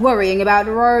start worrying about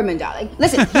Roman, darling.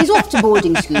 Listen, he's off to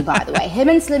boarding school, by the way. Him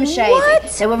and Slim Shady. What?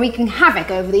 They were wreaking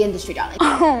havoc over the industry, darling.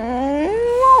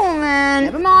 Oh, Roman.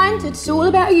 Never mind, it's all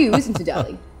about you, isn't it,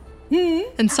 darling?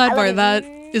 And sidebar, that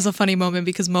is a funny moment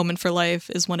because Moment for Life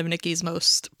is one of Nicki's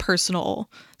most personal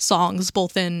songs,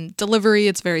 both in delivery,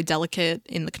 it's very delicate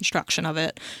in the construction of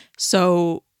it.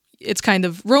 So it's kind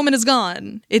of, Roman is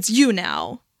gone. It's you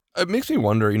now. It makes me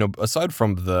wonder, aside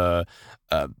from the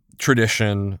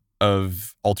tradition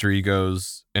of alter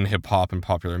egos in hip hop and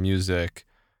popular music,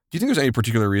 do you think there's any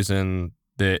particular reason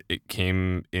that it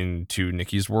came into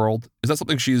Nicki's world? Is that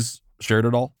something she's shared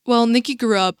at all? Well, Nicki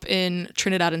grew up in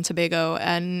Trinidad and Tobago,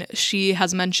 and she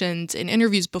has mentioned in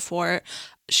interviews before,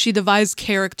 she devised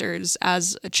characters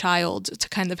as a child to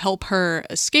kind of help her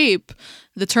escape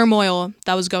the turmoil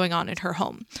that was going on in her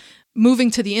home.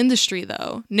 Moving to the industry,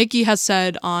 though, Nicki has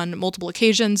said on multiple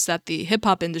occasions that the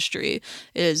hip-hop industry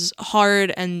is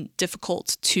hard and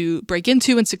difficult to break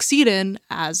into and succeed in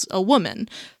as a woman.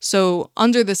 So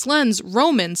under this lens,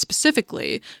 Roman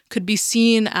specifically could be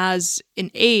seen as an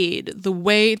aid, the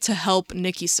way to help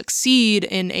Nicki succeed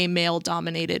in a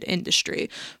male-dominated industry.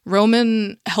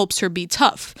 Roman helps her be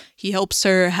tough. He helps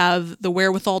her have the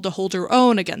wherewithal to hold her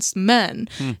own against men.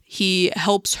 He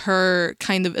helps her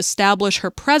kind of establish her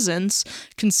presence,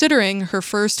 considering her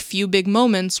first few big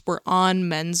moments were on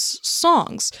men's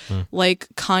songs, like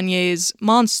Kanye's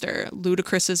Monster,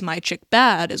 Ludacris's My Chick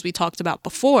Bad, as we talked about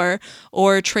before,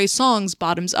 or Trey Songz's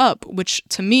Bottoms Up, which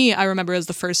to me, I remember as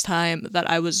the first time that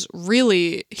I was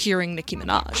really hearing Nicki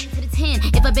Minaj.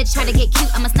 If a bitch try to get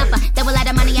cute, I'm a snuffer. That will let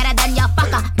the money out of then y'all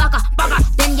fucker.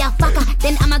 Then y'all fucker.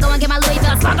 Then I'ma go and get my Louis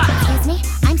Vuitton fucker. Excuse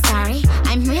me, I'm sorry.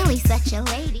 I'm really such a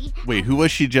lady. Wait, who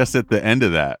was she just at the end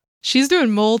of that? She's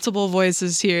doing multiple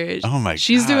voices here. Oh my God.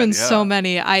 She's doing yeah. so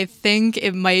many. I think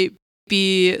it might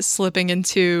be slipping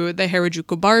into the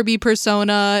Harajuku Barbie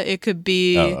persona. It could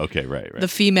be right. the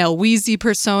female Wheezy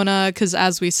persona, because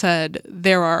as we said,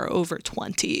 there are over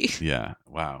 20. Yeah,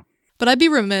 wow. But I'd be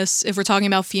remiss if we're talking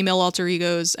about female alter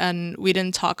egos and we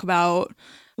didn't talk about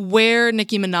where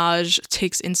Nicki Minaj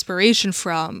takes inspiration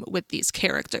from with these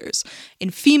characters.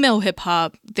 In female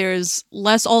hip-hop, there's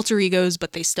less alter egos,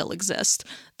 but they still exist.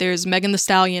 There's Megan Thee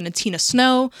Stallion and Tina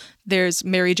Snow, there's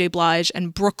Mary J. Blige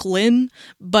and Brooklyn,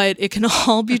 but it can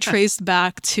all be traced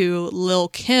back to Lil'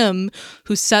 Kim,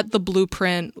 who set the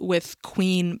blueprint with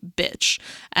Queen Bitch.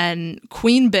 And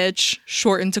Queen Bitch,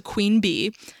 shortened to Queen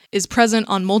B, is present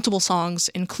on multiple songs,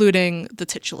 including the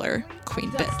titular Queen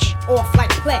Bitch. Off like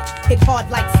clay, hit hard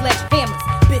like sledgehammers.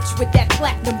 Bitch with that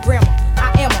platinum grammar.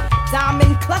 I am a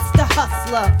diamond cluster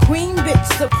hustler. Queen bitch,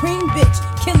 supreme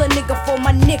bitch. Kill a nigga for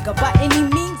my nigga by any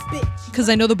means, bitch. Because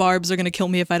I know the Barbs are going to kill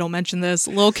me if I don't mention this.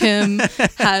 Lil' Kim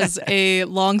has a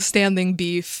long-standing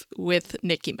beef with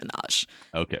Nicki Minaj.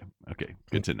 Okay.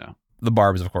 Good to know. The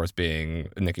Barbs, of course, being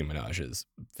Nicki Minaj's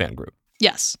fan group.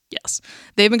 Yes.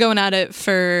 They've been going at it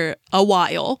for a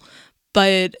while,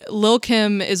 but Lil'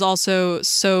 Kim is also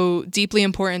so deeply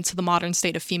important to the modern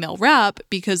state of female rap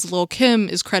because Lil' Kim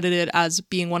is credited as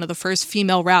being one of the first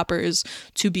female rappers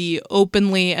to be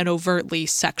openly and overtly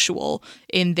sexual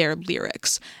in their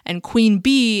lyrics. And Queen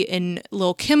B in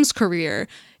Lil' Kim's career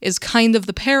is kind of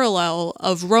the parallel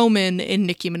of Roman in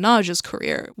Nicki Minaj's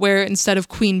career, where instead of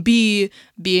Queen B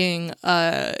being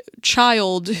a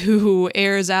child who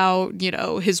airs out,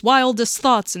 his wildest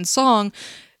thoughts in song,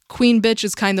 Queen Bitch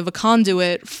is kind of a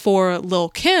conduit for Lil'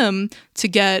 Kim to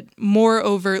get more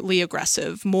overtly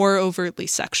aggressive, more overtly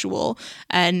sexual,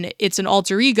 and it's an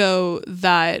alter ego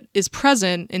that is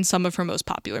present in some of her most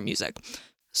popular music.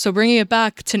 So bringing it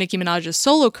back to Nicki Minaj's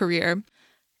solo career,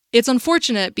 it's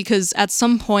unfortunate because at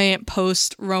some point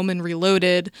post Roman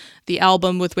Reloaded, the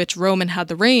album with which Roman had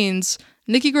the reins,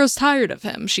 Nicki grows tired of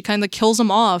him. She kind of kills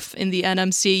him off in the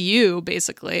NMCU,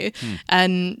 basically,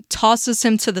 and tosses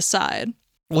him to the side.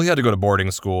 Well, he had to go to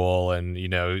boarding school and,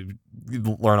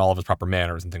 learn all of his proper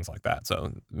manners and things like that.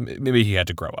 So maybe he had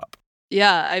to grow up.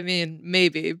 Yeah, I mean,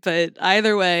 maybe. But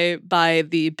either way, by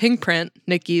the Pink Print,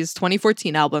 Nicki's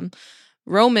 2014 album,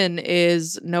 Roman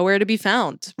is nowhere to be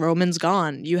found. Roman's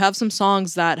gone. You have some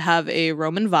songs that have a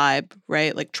Roman vibe,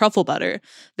 right? Like Truffle Butter.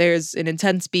 There's an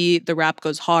intense beat, the rap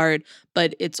goes hard,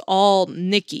 but it's all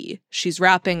Nicki. She's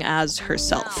rapping as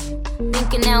herself.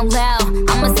 Thinking out loud,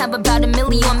 I must have about 1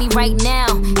 million on me right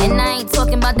now. And I ain't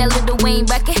talking about that Lil Wayne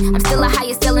record. I'm still the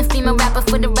highest selling female rapper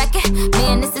for the record.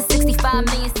 Man, this is 65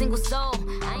 million single soul.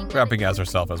 Rapping as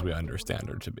herself as we understand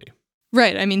her to be.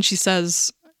 Right. I mean, she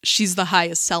says she's the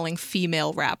highest selling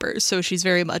female rapper. So she's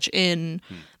very much in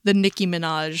the Nicki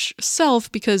Minaj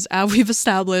self because, as we've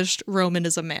established, Roman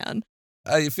is a man.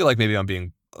 I feel like maybe I'm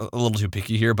being a little too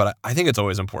picky here, but I think it's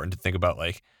always important to think about,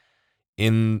 like,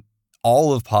 in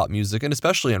all of pop music, and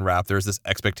especially in rap, there's this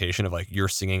expectation of, like, you're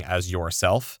singing as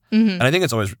yourself. And I think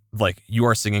it's always, like, you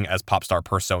are singing as pop star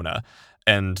persona.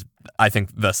 And I think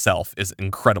the self is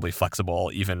incredibly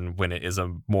flexible, even when it is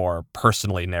a more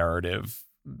personally narrative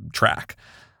track.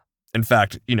 In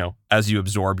fact, you know, as you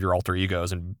absorb your alter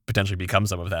egos and potentially become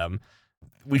some of them,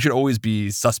 we should always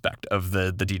be suspect of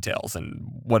the details and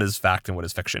what is fact and what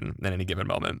is fiction in any given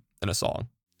moment in a song.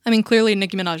 I mean, clearly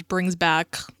Nicki Minaj brings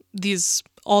back these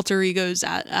alter egos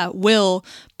at will,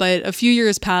 but a few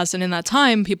years pass, and in that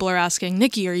time, people are asking,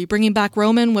 Nicki, are you bringing back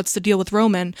Roman? What's the deal with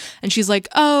Roman? And she's like,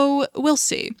 oh, we'll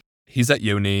see. He's at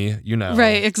uni, you know.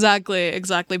 Right, exactly.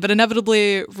 But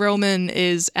inevitably, Roman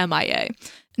is MIA.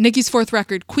 Nicki's fourth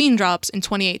record, Queen, drops in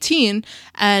 2018,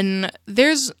 and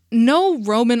there's no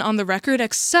Roman on the record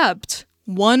except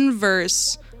one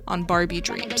verse on Barbie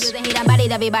Dreams.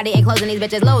 Everybody ain't closing these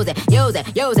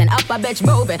bitches using up a bitch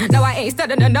moving. No, I ain't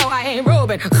studying, no, I ain't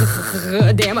roving.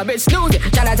 Damn, a bitch snoozing.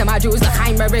 Shout out to my Jews, like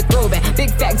I'm Rick Rubin.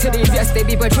 Big factories, yes, they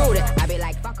be protruding. I be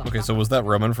like, fuck 'em. Okay, so was that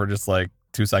Roman for just like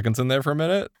 2 seconds in there for a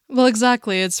minute? Well,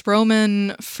 exactly. It's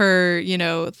Roman for,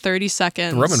 30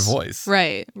 seconds. The Roman voice.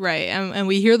 Right. And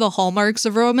we hear the hallmarks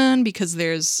of Roman because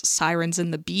there's sirens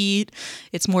in the beat.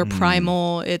 It's more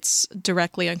primal. It's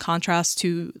directly in contrast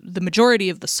to the majority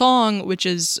of the song, which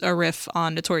is a riff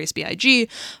on Notorious B.I.G.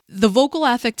 The vocal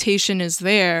affectation is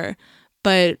there,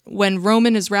 but when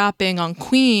Roman is rapping on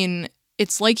Queen,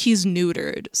 it's like he's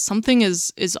neutered. Something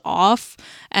is off.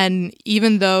 And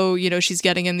even though, she's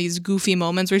getting in these goofy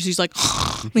moments where she's like,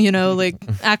 like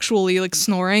actually like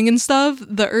snoring and stuff,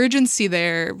 the urgency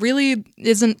there really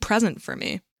isn't present for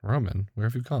me. Roman, where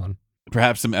have you gone?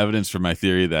 Perhaps some evidence for my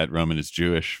theory that Roman is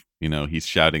Jewish. He's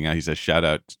shouting out. He says, "Shout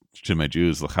out to my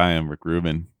Jews, L'chaim, Rick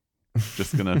Rubin."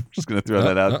 Just gonna throw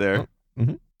that out there.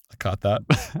 Mm-hmm. I caught that.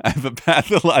 I have a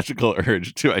pathological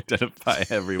urge to identify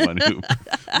everyone who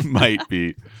might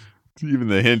be even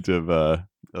the hint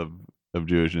of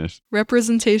Jewishness.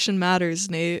 Representation matters,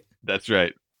 Nate. That's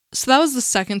right. So that was the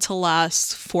second to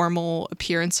last formal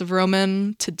appearance of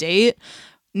Roman to date.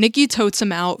 Nicki totes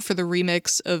him out for the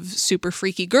remix of Super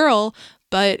Freaky Girl,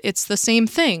 but it's the same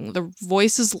thing. The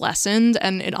voice is lessened,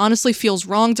 and it honestly feels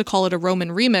wrong to call it a Roman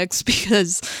remix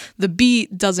because the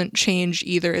beat doesn't change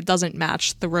either. It doesn't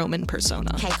match the Roman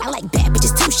persona. Hey, I like bad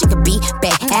bitches too. She could be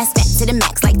bad. Ass fat to the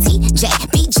max like TJ.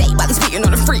 BJ while he's speaking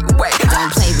on the freeway.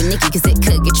 Don't play with Nicki because it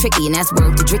could get tricky, and that's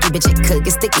word to Dricky, bitch. It could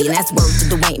get sticky, and that's word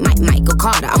to Dwayne, Michael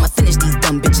Carter. I'ma finish these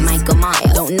dumb bitches. Michael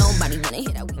Myers. Don't nobody wanna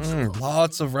hear that.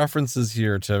 Lots of references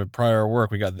here to prior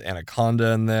work. We got the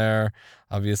Anaconda in there.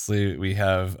 Obviously, we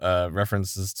have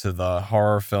references to the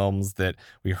horror films that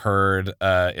we heard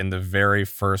in the very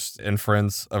first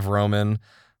inference of Roman.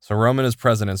 So Roman is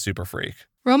present in Super Freak.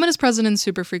 Roman is present in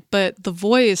Super Freak, but the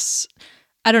voice,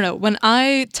 I don't know. When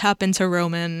I tap into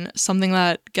Roman, something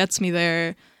that gets me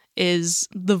there is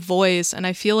the voice, and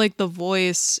I feel like the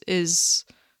voice is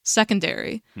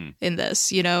secondary in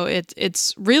this.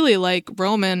 It's really like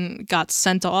Roman got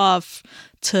sent off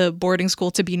to boarding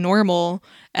school to be normal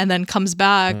and then comes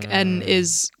back and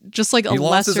is just like a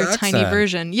lesser tiny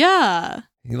version. Yeah.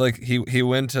 He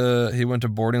went to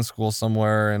boarding school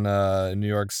somewhere in New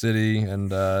York City,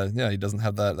 and he doesn't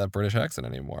have that British accent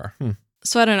anymore.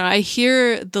 So I don't know. I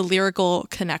hear the lyrical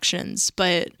connections,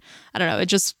 but I don't know. It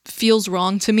just feels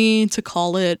wrong to me to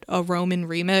call it a Roman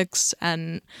remix,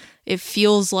 and it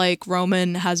feels like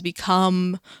Roman has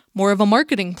become more of a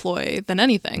marketing ploy than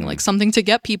anything, like something to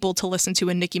get people to listen to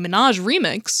a Nicki Minaj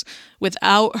remix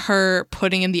without her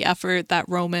putting in the effort that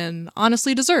Roman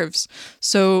honestly deserves.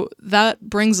 So that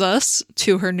brings us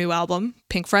to her new album,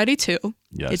 Pink Friday 2.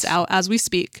 Yes. It's out as we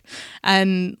speak.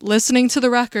 And listening to the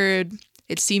record,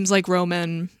 it seems like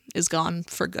Roman is gone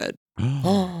for good.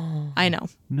 I know.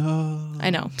 No.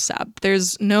 I know, Sab.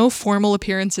 There's no formal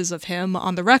appearances of him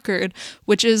on the record,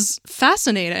 which is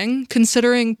fascinating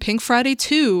considering Pink Friday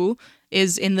 2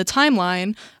 is in the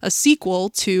timeline a sequel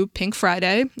to Pink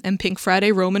Friday and Pink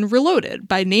Friday Roman Reloaded.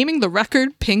 By naming the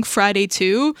record Pink Friday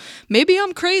 2, maybe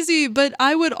I'm crazy, but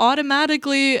I would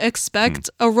automatically expect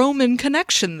a Roman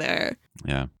connection there.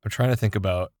 Yeah. I'm trying to think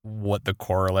about what the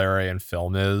corollary in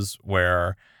film is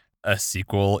where a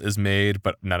sequel is made,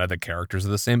 but none of the characters are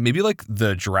the same. Maybe like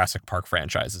the Jurassic Park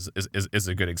franchise is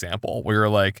a good example where you're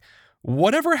like,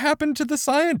 whatever happened to the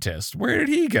scientist? Where did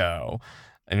he go?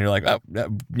 And you're like,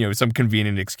 some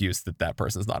convenient excuse that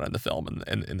person's not in the film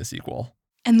in the sequel.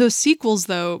 And those sequels,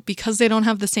 though, because they don't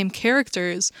have the same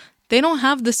characters, they don't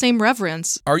have the same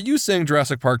reverence. Are you saying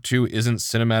Jurassic Park 2 isn't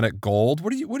cinematic gold?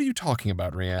 What are you talking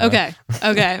about, Rihanna?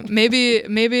 Okay.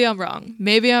 Maybe I'm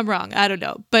wrong. I don't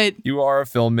know. But you are a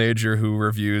film major who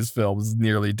reviews films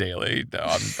nearly daily.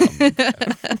 No,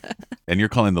 and you're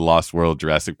calling The Lost World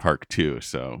Jurassic Park 2,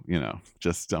 so,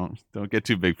 just don't get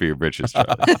too big for your britches,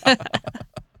 Charlie.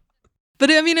 But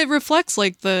I mean, it reflects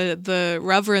like the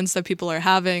reverence that people are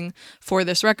having for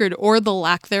this record or the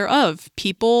lack thereof.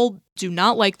 People do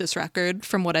not like this record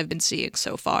from what I've been seeing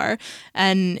so far.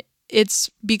 And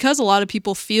it's because a lot of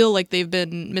people feel like they've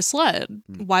been misled.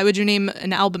 Why would you name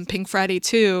an album Pink Friday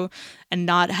 2 and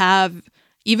not have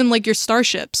even like your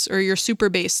Starships or your super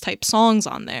bass type songs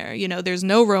on there? There's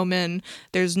no Roman,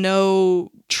 there's no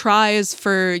tries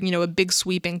for, a big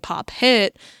sweeping pop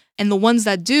hit. And the ones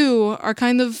that do are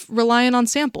kind of reliant on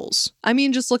samples. I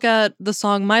mean, just look at the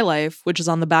song My Life, which is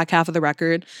on the back half of the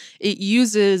record. It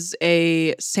uses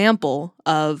a sample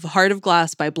of Heart of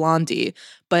Glass by Blondie,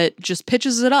 but just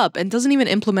pitches it up and doesn't even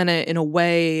implement it in a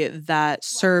way that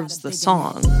serves the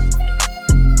song.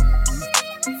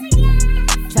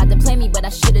 Tried to play me, but I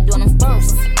should have done them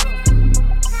first.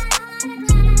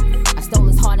 I stole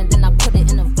his heart and then I put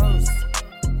it in a verse.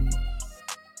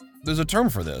 There's a term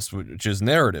for this, which is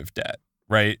narrative debt,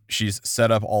 right? She's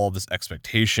set up all of this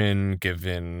expectation,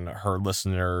 given her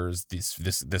listeners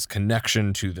this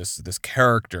connection to this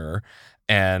character,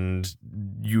 and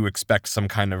you expect some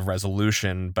kind of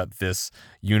resolution, but this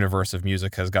universe of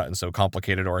music has gotten so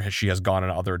complicated, or she has gone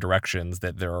in other directions,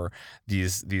 that there are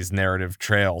these narrative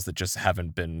trails that just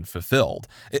haven't been fulfilled.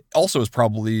 It also is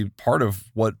probably part of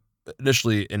what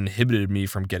initially inhibited me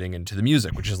from getting into the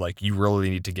music, which is like, you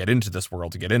really need to get into this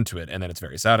world to get into it, and then it's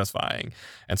very satisfying.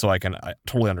 And so I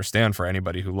totally understand for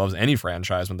anybody who loves any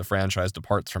franchise, when the franchise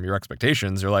departs from your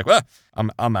expectations, you're like, well,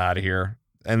 I'm out of here.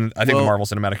 And I think the Marvel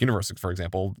Cinematic Universe, for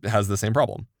example, has the same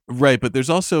problem. Right, but there's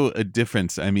also a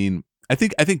difference. I mean, I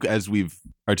think as we've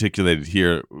articulated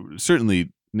here,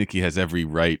 certainly Nicki has every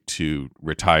right to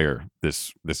retire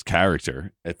this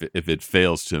character if it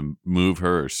fails to move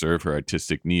her or serve her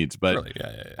artistic needs. But really,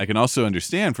 yeah. I can also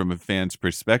understand from a fan's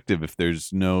perspective if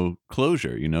there's no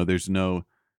closure. There's no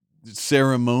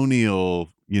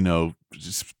ceremonial.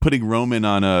 Just putting Roman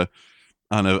on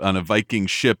a Viking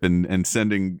ship and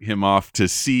sending him off to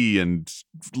sea and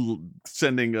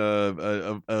sending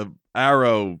a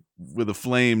arrow with a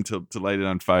flame to light it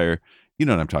on fire. You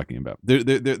know what I'm talking about.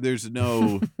 There's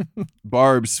no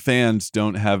Barb's fans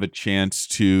don't have a chance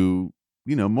to,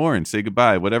 mourn, say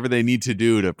goodbye, whatever they need to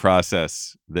do to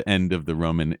process the end of the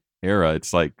Roman era.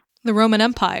 It's like the Roman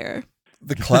Empire.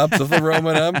 The collapse of the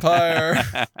Roman Empire.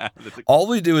 All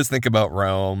we do is think about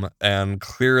Rome, and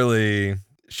clearly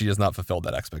she has not fulfilled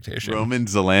that expectation. Roman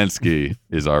Zelensky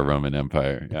is our Roman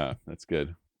Empire. Yeah, that's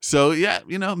good. So yeah,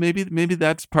 maybe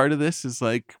that's part of this, is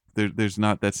like there's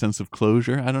not that sense of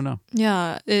closure. I don't know.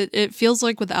 Yeah, it feels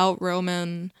like without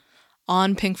Roman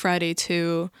on Pink Friday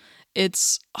 2,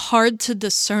 it's hard to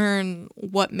discern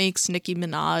what makes Nicki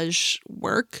Minaj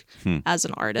work as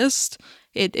an artist.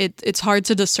 It's hard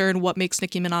to discern what makes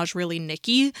Nicki Minaj really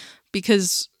Nicki,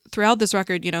 because throughout this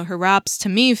record, her raps to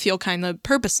me feel kind of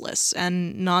purposeless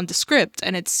and nondescript.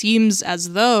 And it seems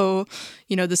as though,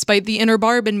 despite the inner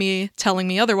Barb in me telling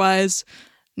me otherwise,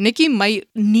 Nicki might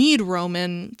need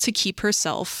Roman to keep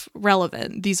herself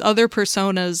relevant. These other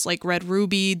personas like Red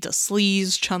Ruby, Da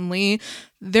Sleaze, Chun-Li,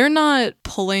 they're not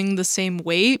pulling the same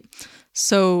weight.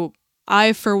 So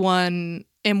I, for one,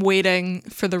 am waiting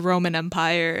for the Roman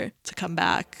Empire to come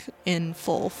back in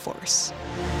full force.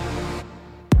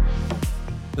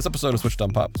 This episode of Switched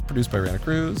on Pop was produced by Rihanna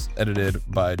Cruz, edited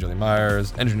by Julie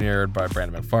Myers, engineered by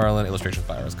Brandon McFarlane, illustrations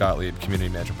by Iris Gottlieb, community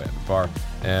management by Evan Barr,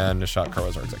 and Nishat Karo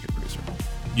is our executive producer.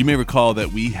 You may recall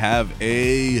that we have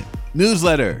a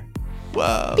newsletter.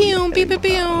 Whoa. Pew, pew, pew,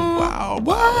 pew. Wow.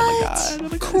 What? Oh my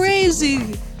God.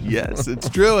 Crazy. Yes, it's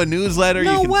true. A newsletter.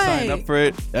 No You can way. sign up for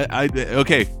it.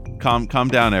 Okay, calm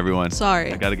down, everyone.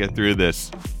 Sorry. I got to get through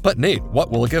this. But Nate,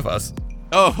 what will it give us?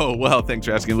 Oh, well, thanks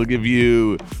for asking. We'll give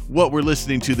you what we're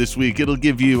listening to this week. It'll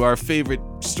give you our favorite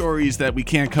stories that we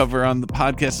can't cover on the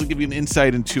podcast. It'll give you an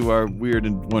insight into our weird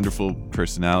and wonderful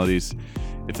personalities.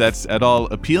 If that's at all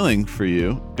appealing for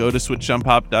you, go to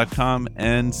switchjumpop.com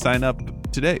and sign up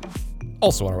today.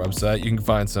 Also on our website, you can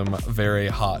find some very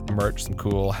hot merch, some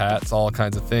cool hats, all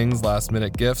kinds of things,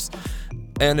 last-minute gifts.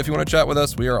 And if you want to chat with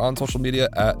us, we are on social media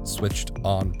at Switched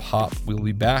on Pop. We'll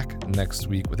be back next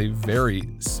week with a very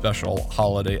special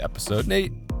holiday episode.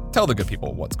 Nate, tell the good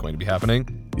people what's going to be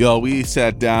happening. Y'all, we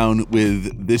sat down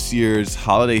with this year's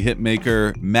holiday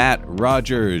hitmaker, Matt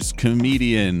Rogers,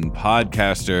 comedian,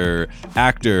 podcaster,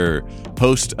 actor,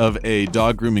 host of a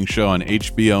dog grooming show on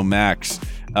HBO Max.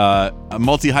 A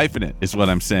multi-hyphenate is what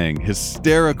I'm saying.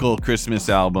 Hysterical Christmas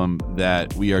album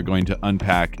that we are going to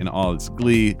unpack in all its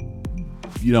glee.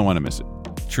 You don't want to miss it.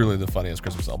 Truly the funniest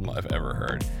Christmas album I've ever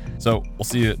heard. So we'll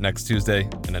see you next Tuesday.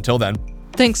 And until then,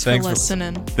 thanks for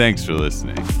listening. Thanks for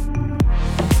listening.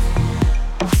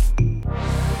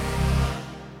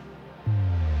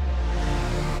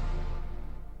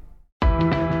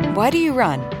 Why do you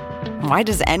run? Why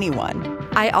does anyone?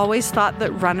 I always thought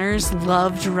that runners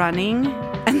loved running,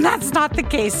 and that's not the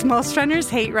case. Most runners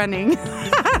hate running,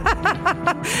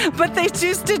 but they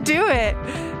choose to do it.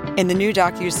 In the new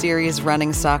docuseries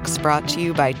Running Sucks, brought to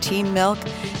you by Team Milk,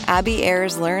 Abby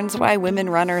Ayers learns why women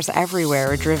runners everywhere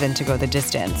are driven to go the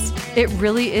distance. It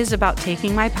really is about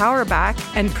taking my power back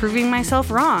and proving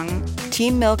myself wrong.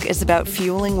 Team Milk is about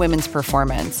fueling women's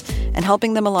performance and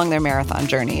helping them along their marathon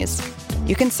journeys.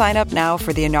 You can sign up now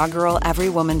for the inaugural Every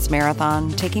Woman's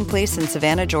Marathon taking place in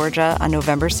Savannah, Georgia on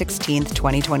November 16th,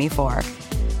 2024.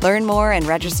 Learn more and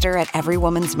register at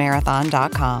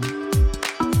everywomansmarathon.com.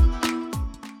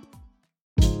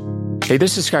 Hey,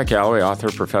 this is Scott Galloway,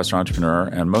 author, professor, entrepreneur,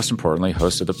 and most importantly,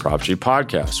 host of the Prop G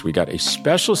podcast. We got a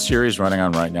special series running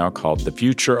on right now called The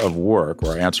Future of Work,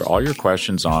 where I answer all your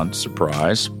questions on,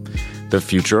 surprise, the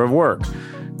future of work.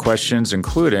 Questions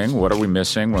including, what are we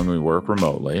missing when we work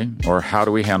remotely? Or how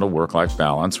do we handle work-life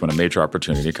balance when a major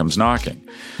opportunity comes knocking?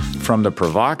 From the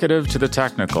provocative to the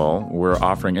technical, we're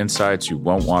offering insights you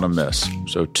won't want to miss.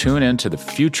 So tune in to The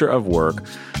Future of Work,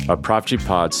 a Prop G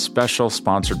Pod special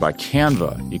sponsored by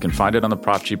Canva. You can find it on the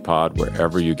Prop G Pod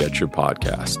wherever you get your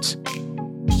podcasts.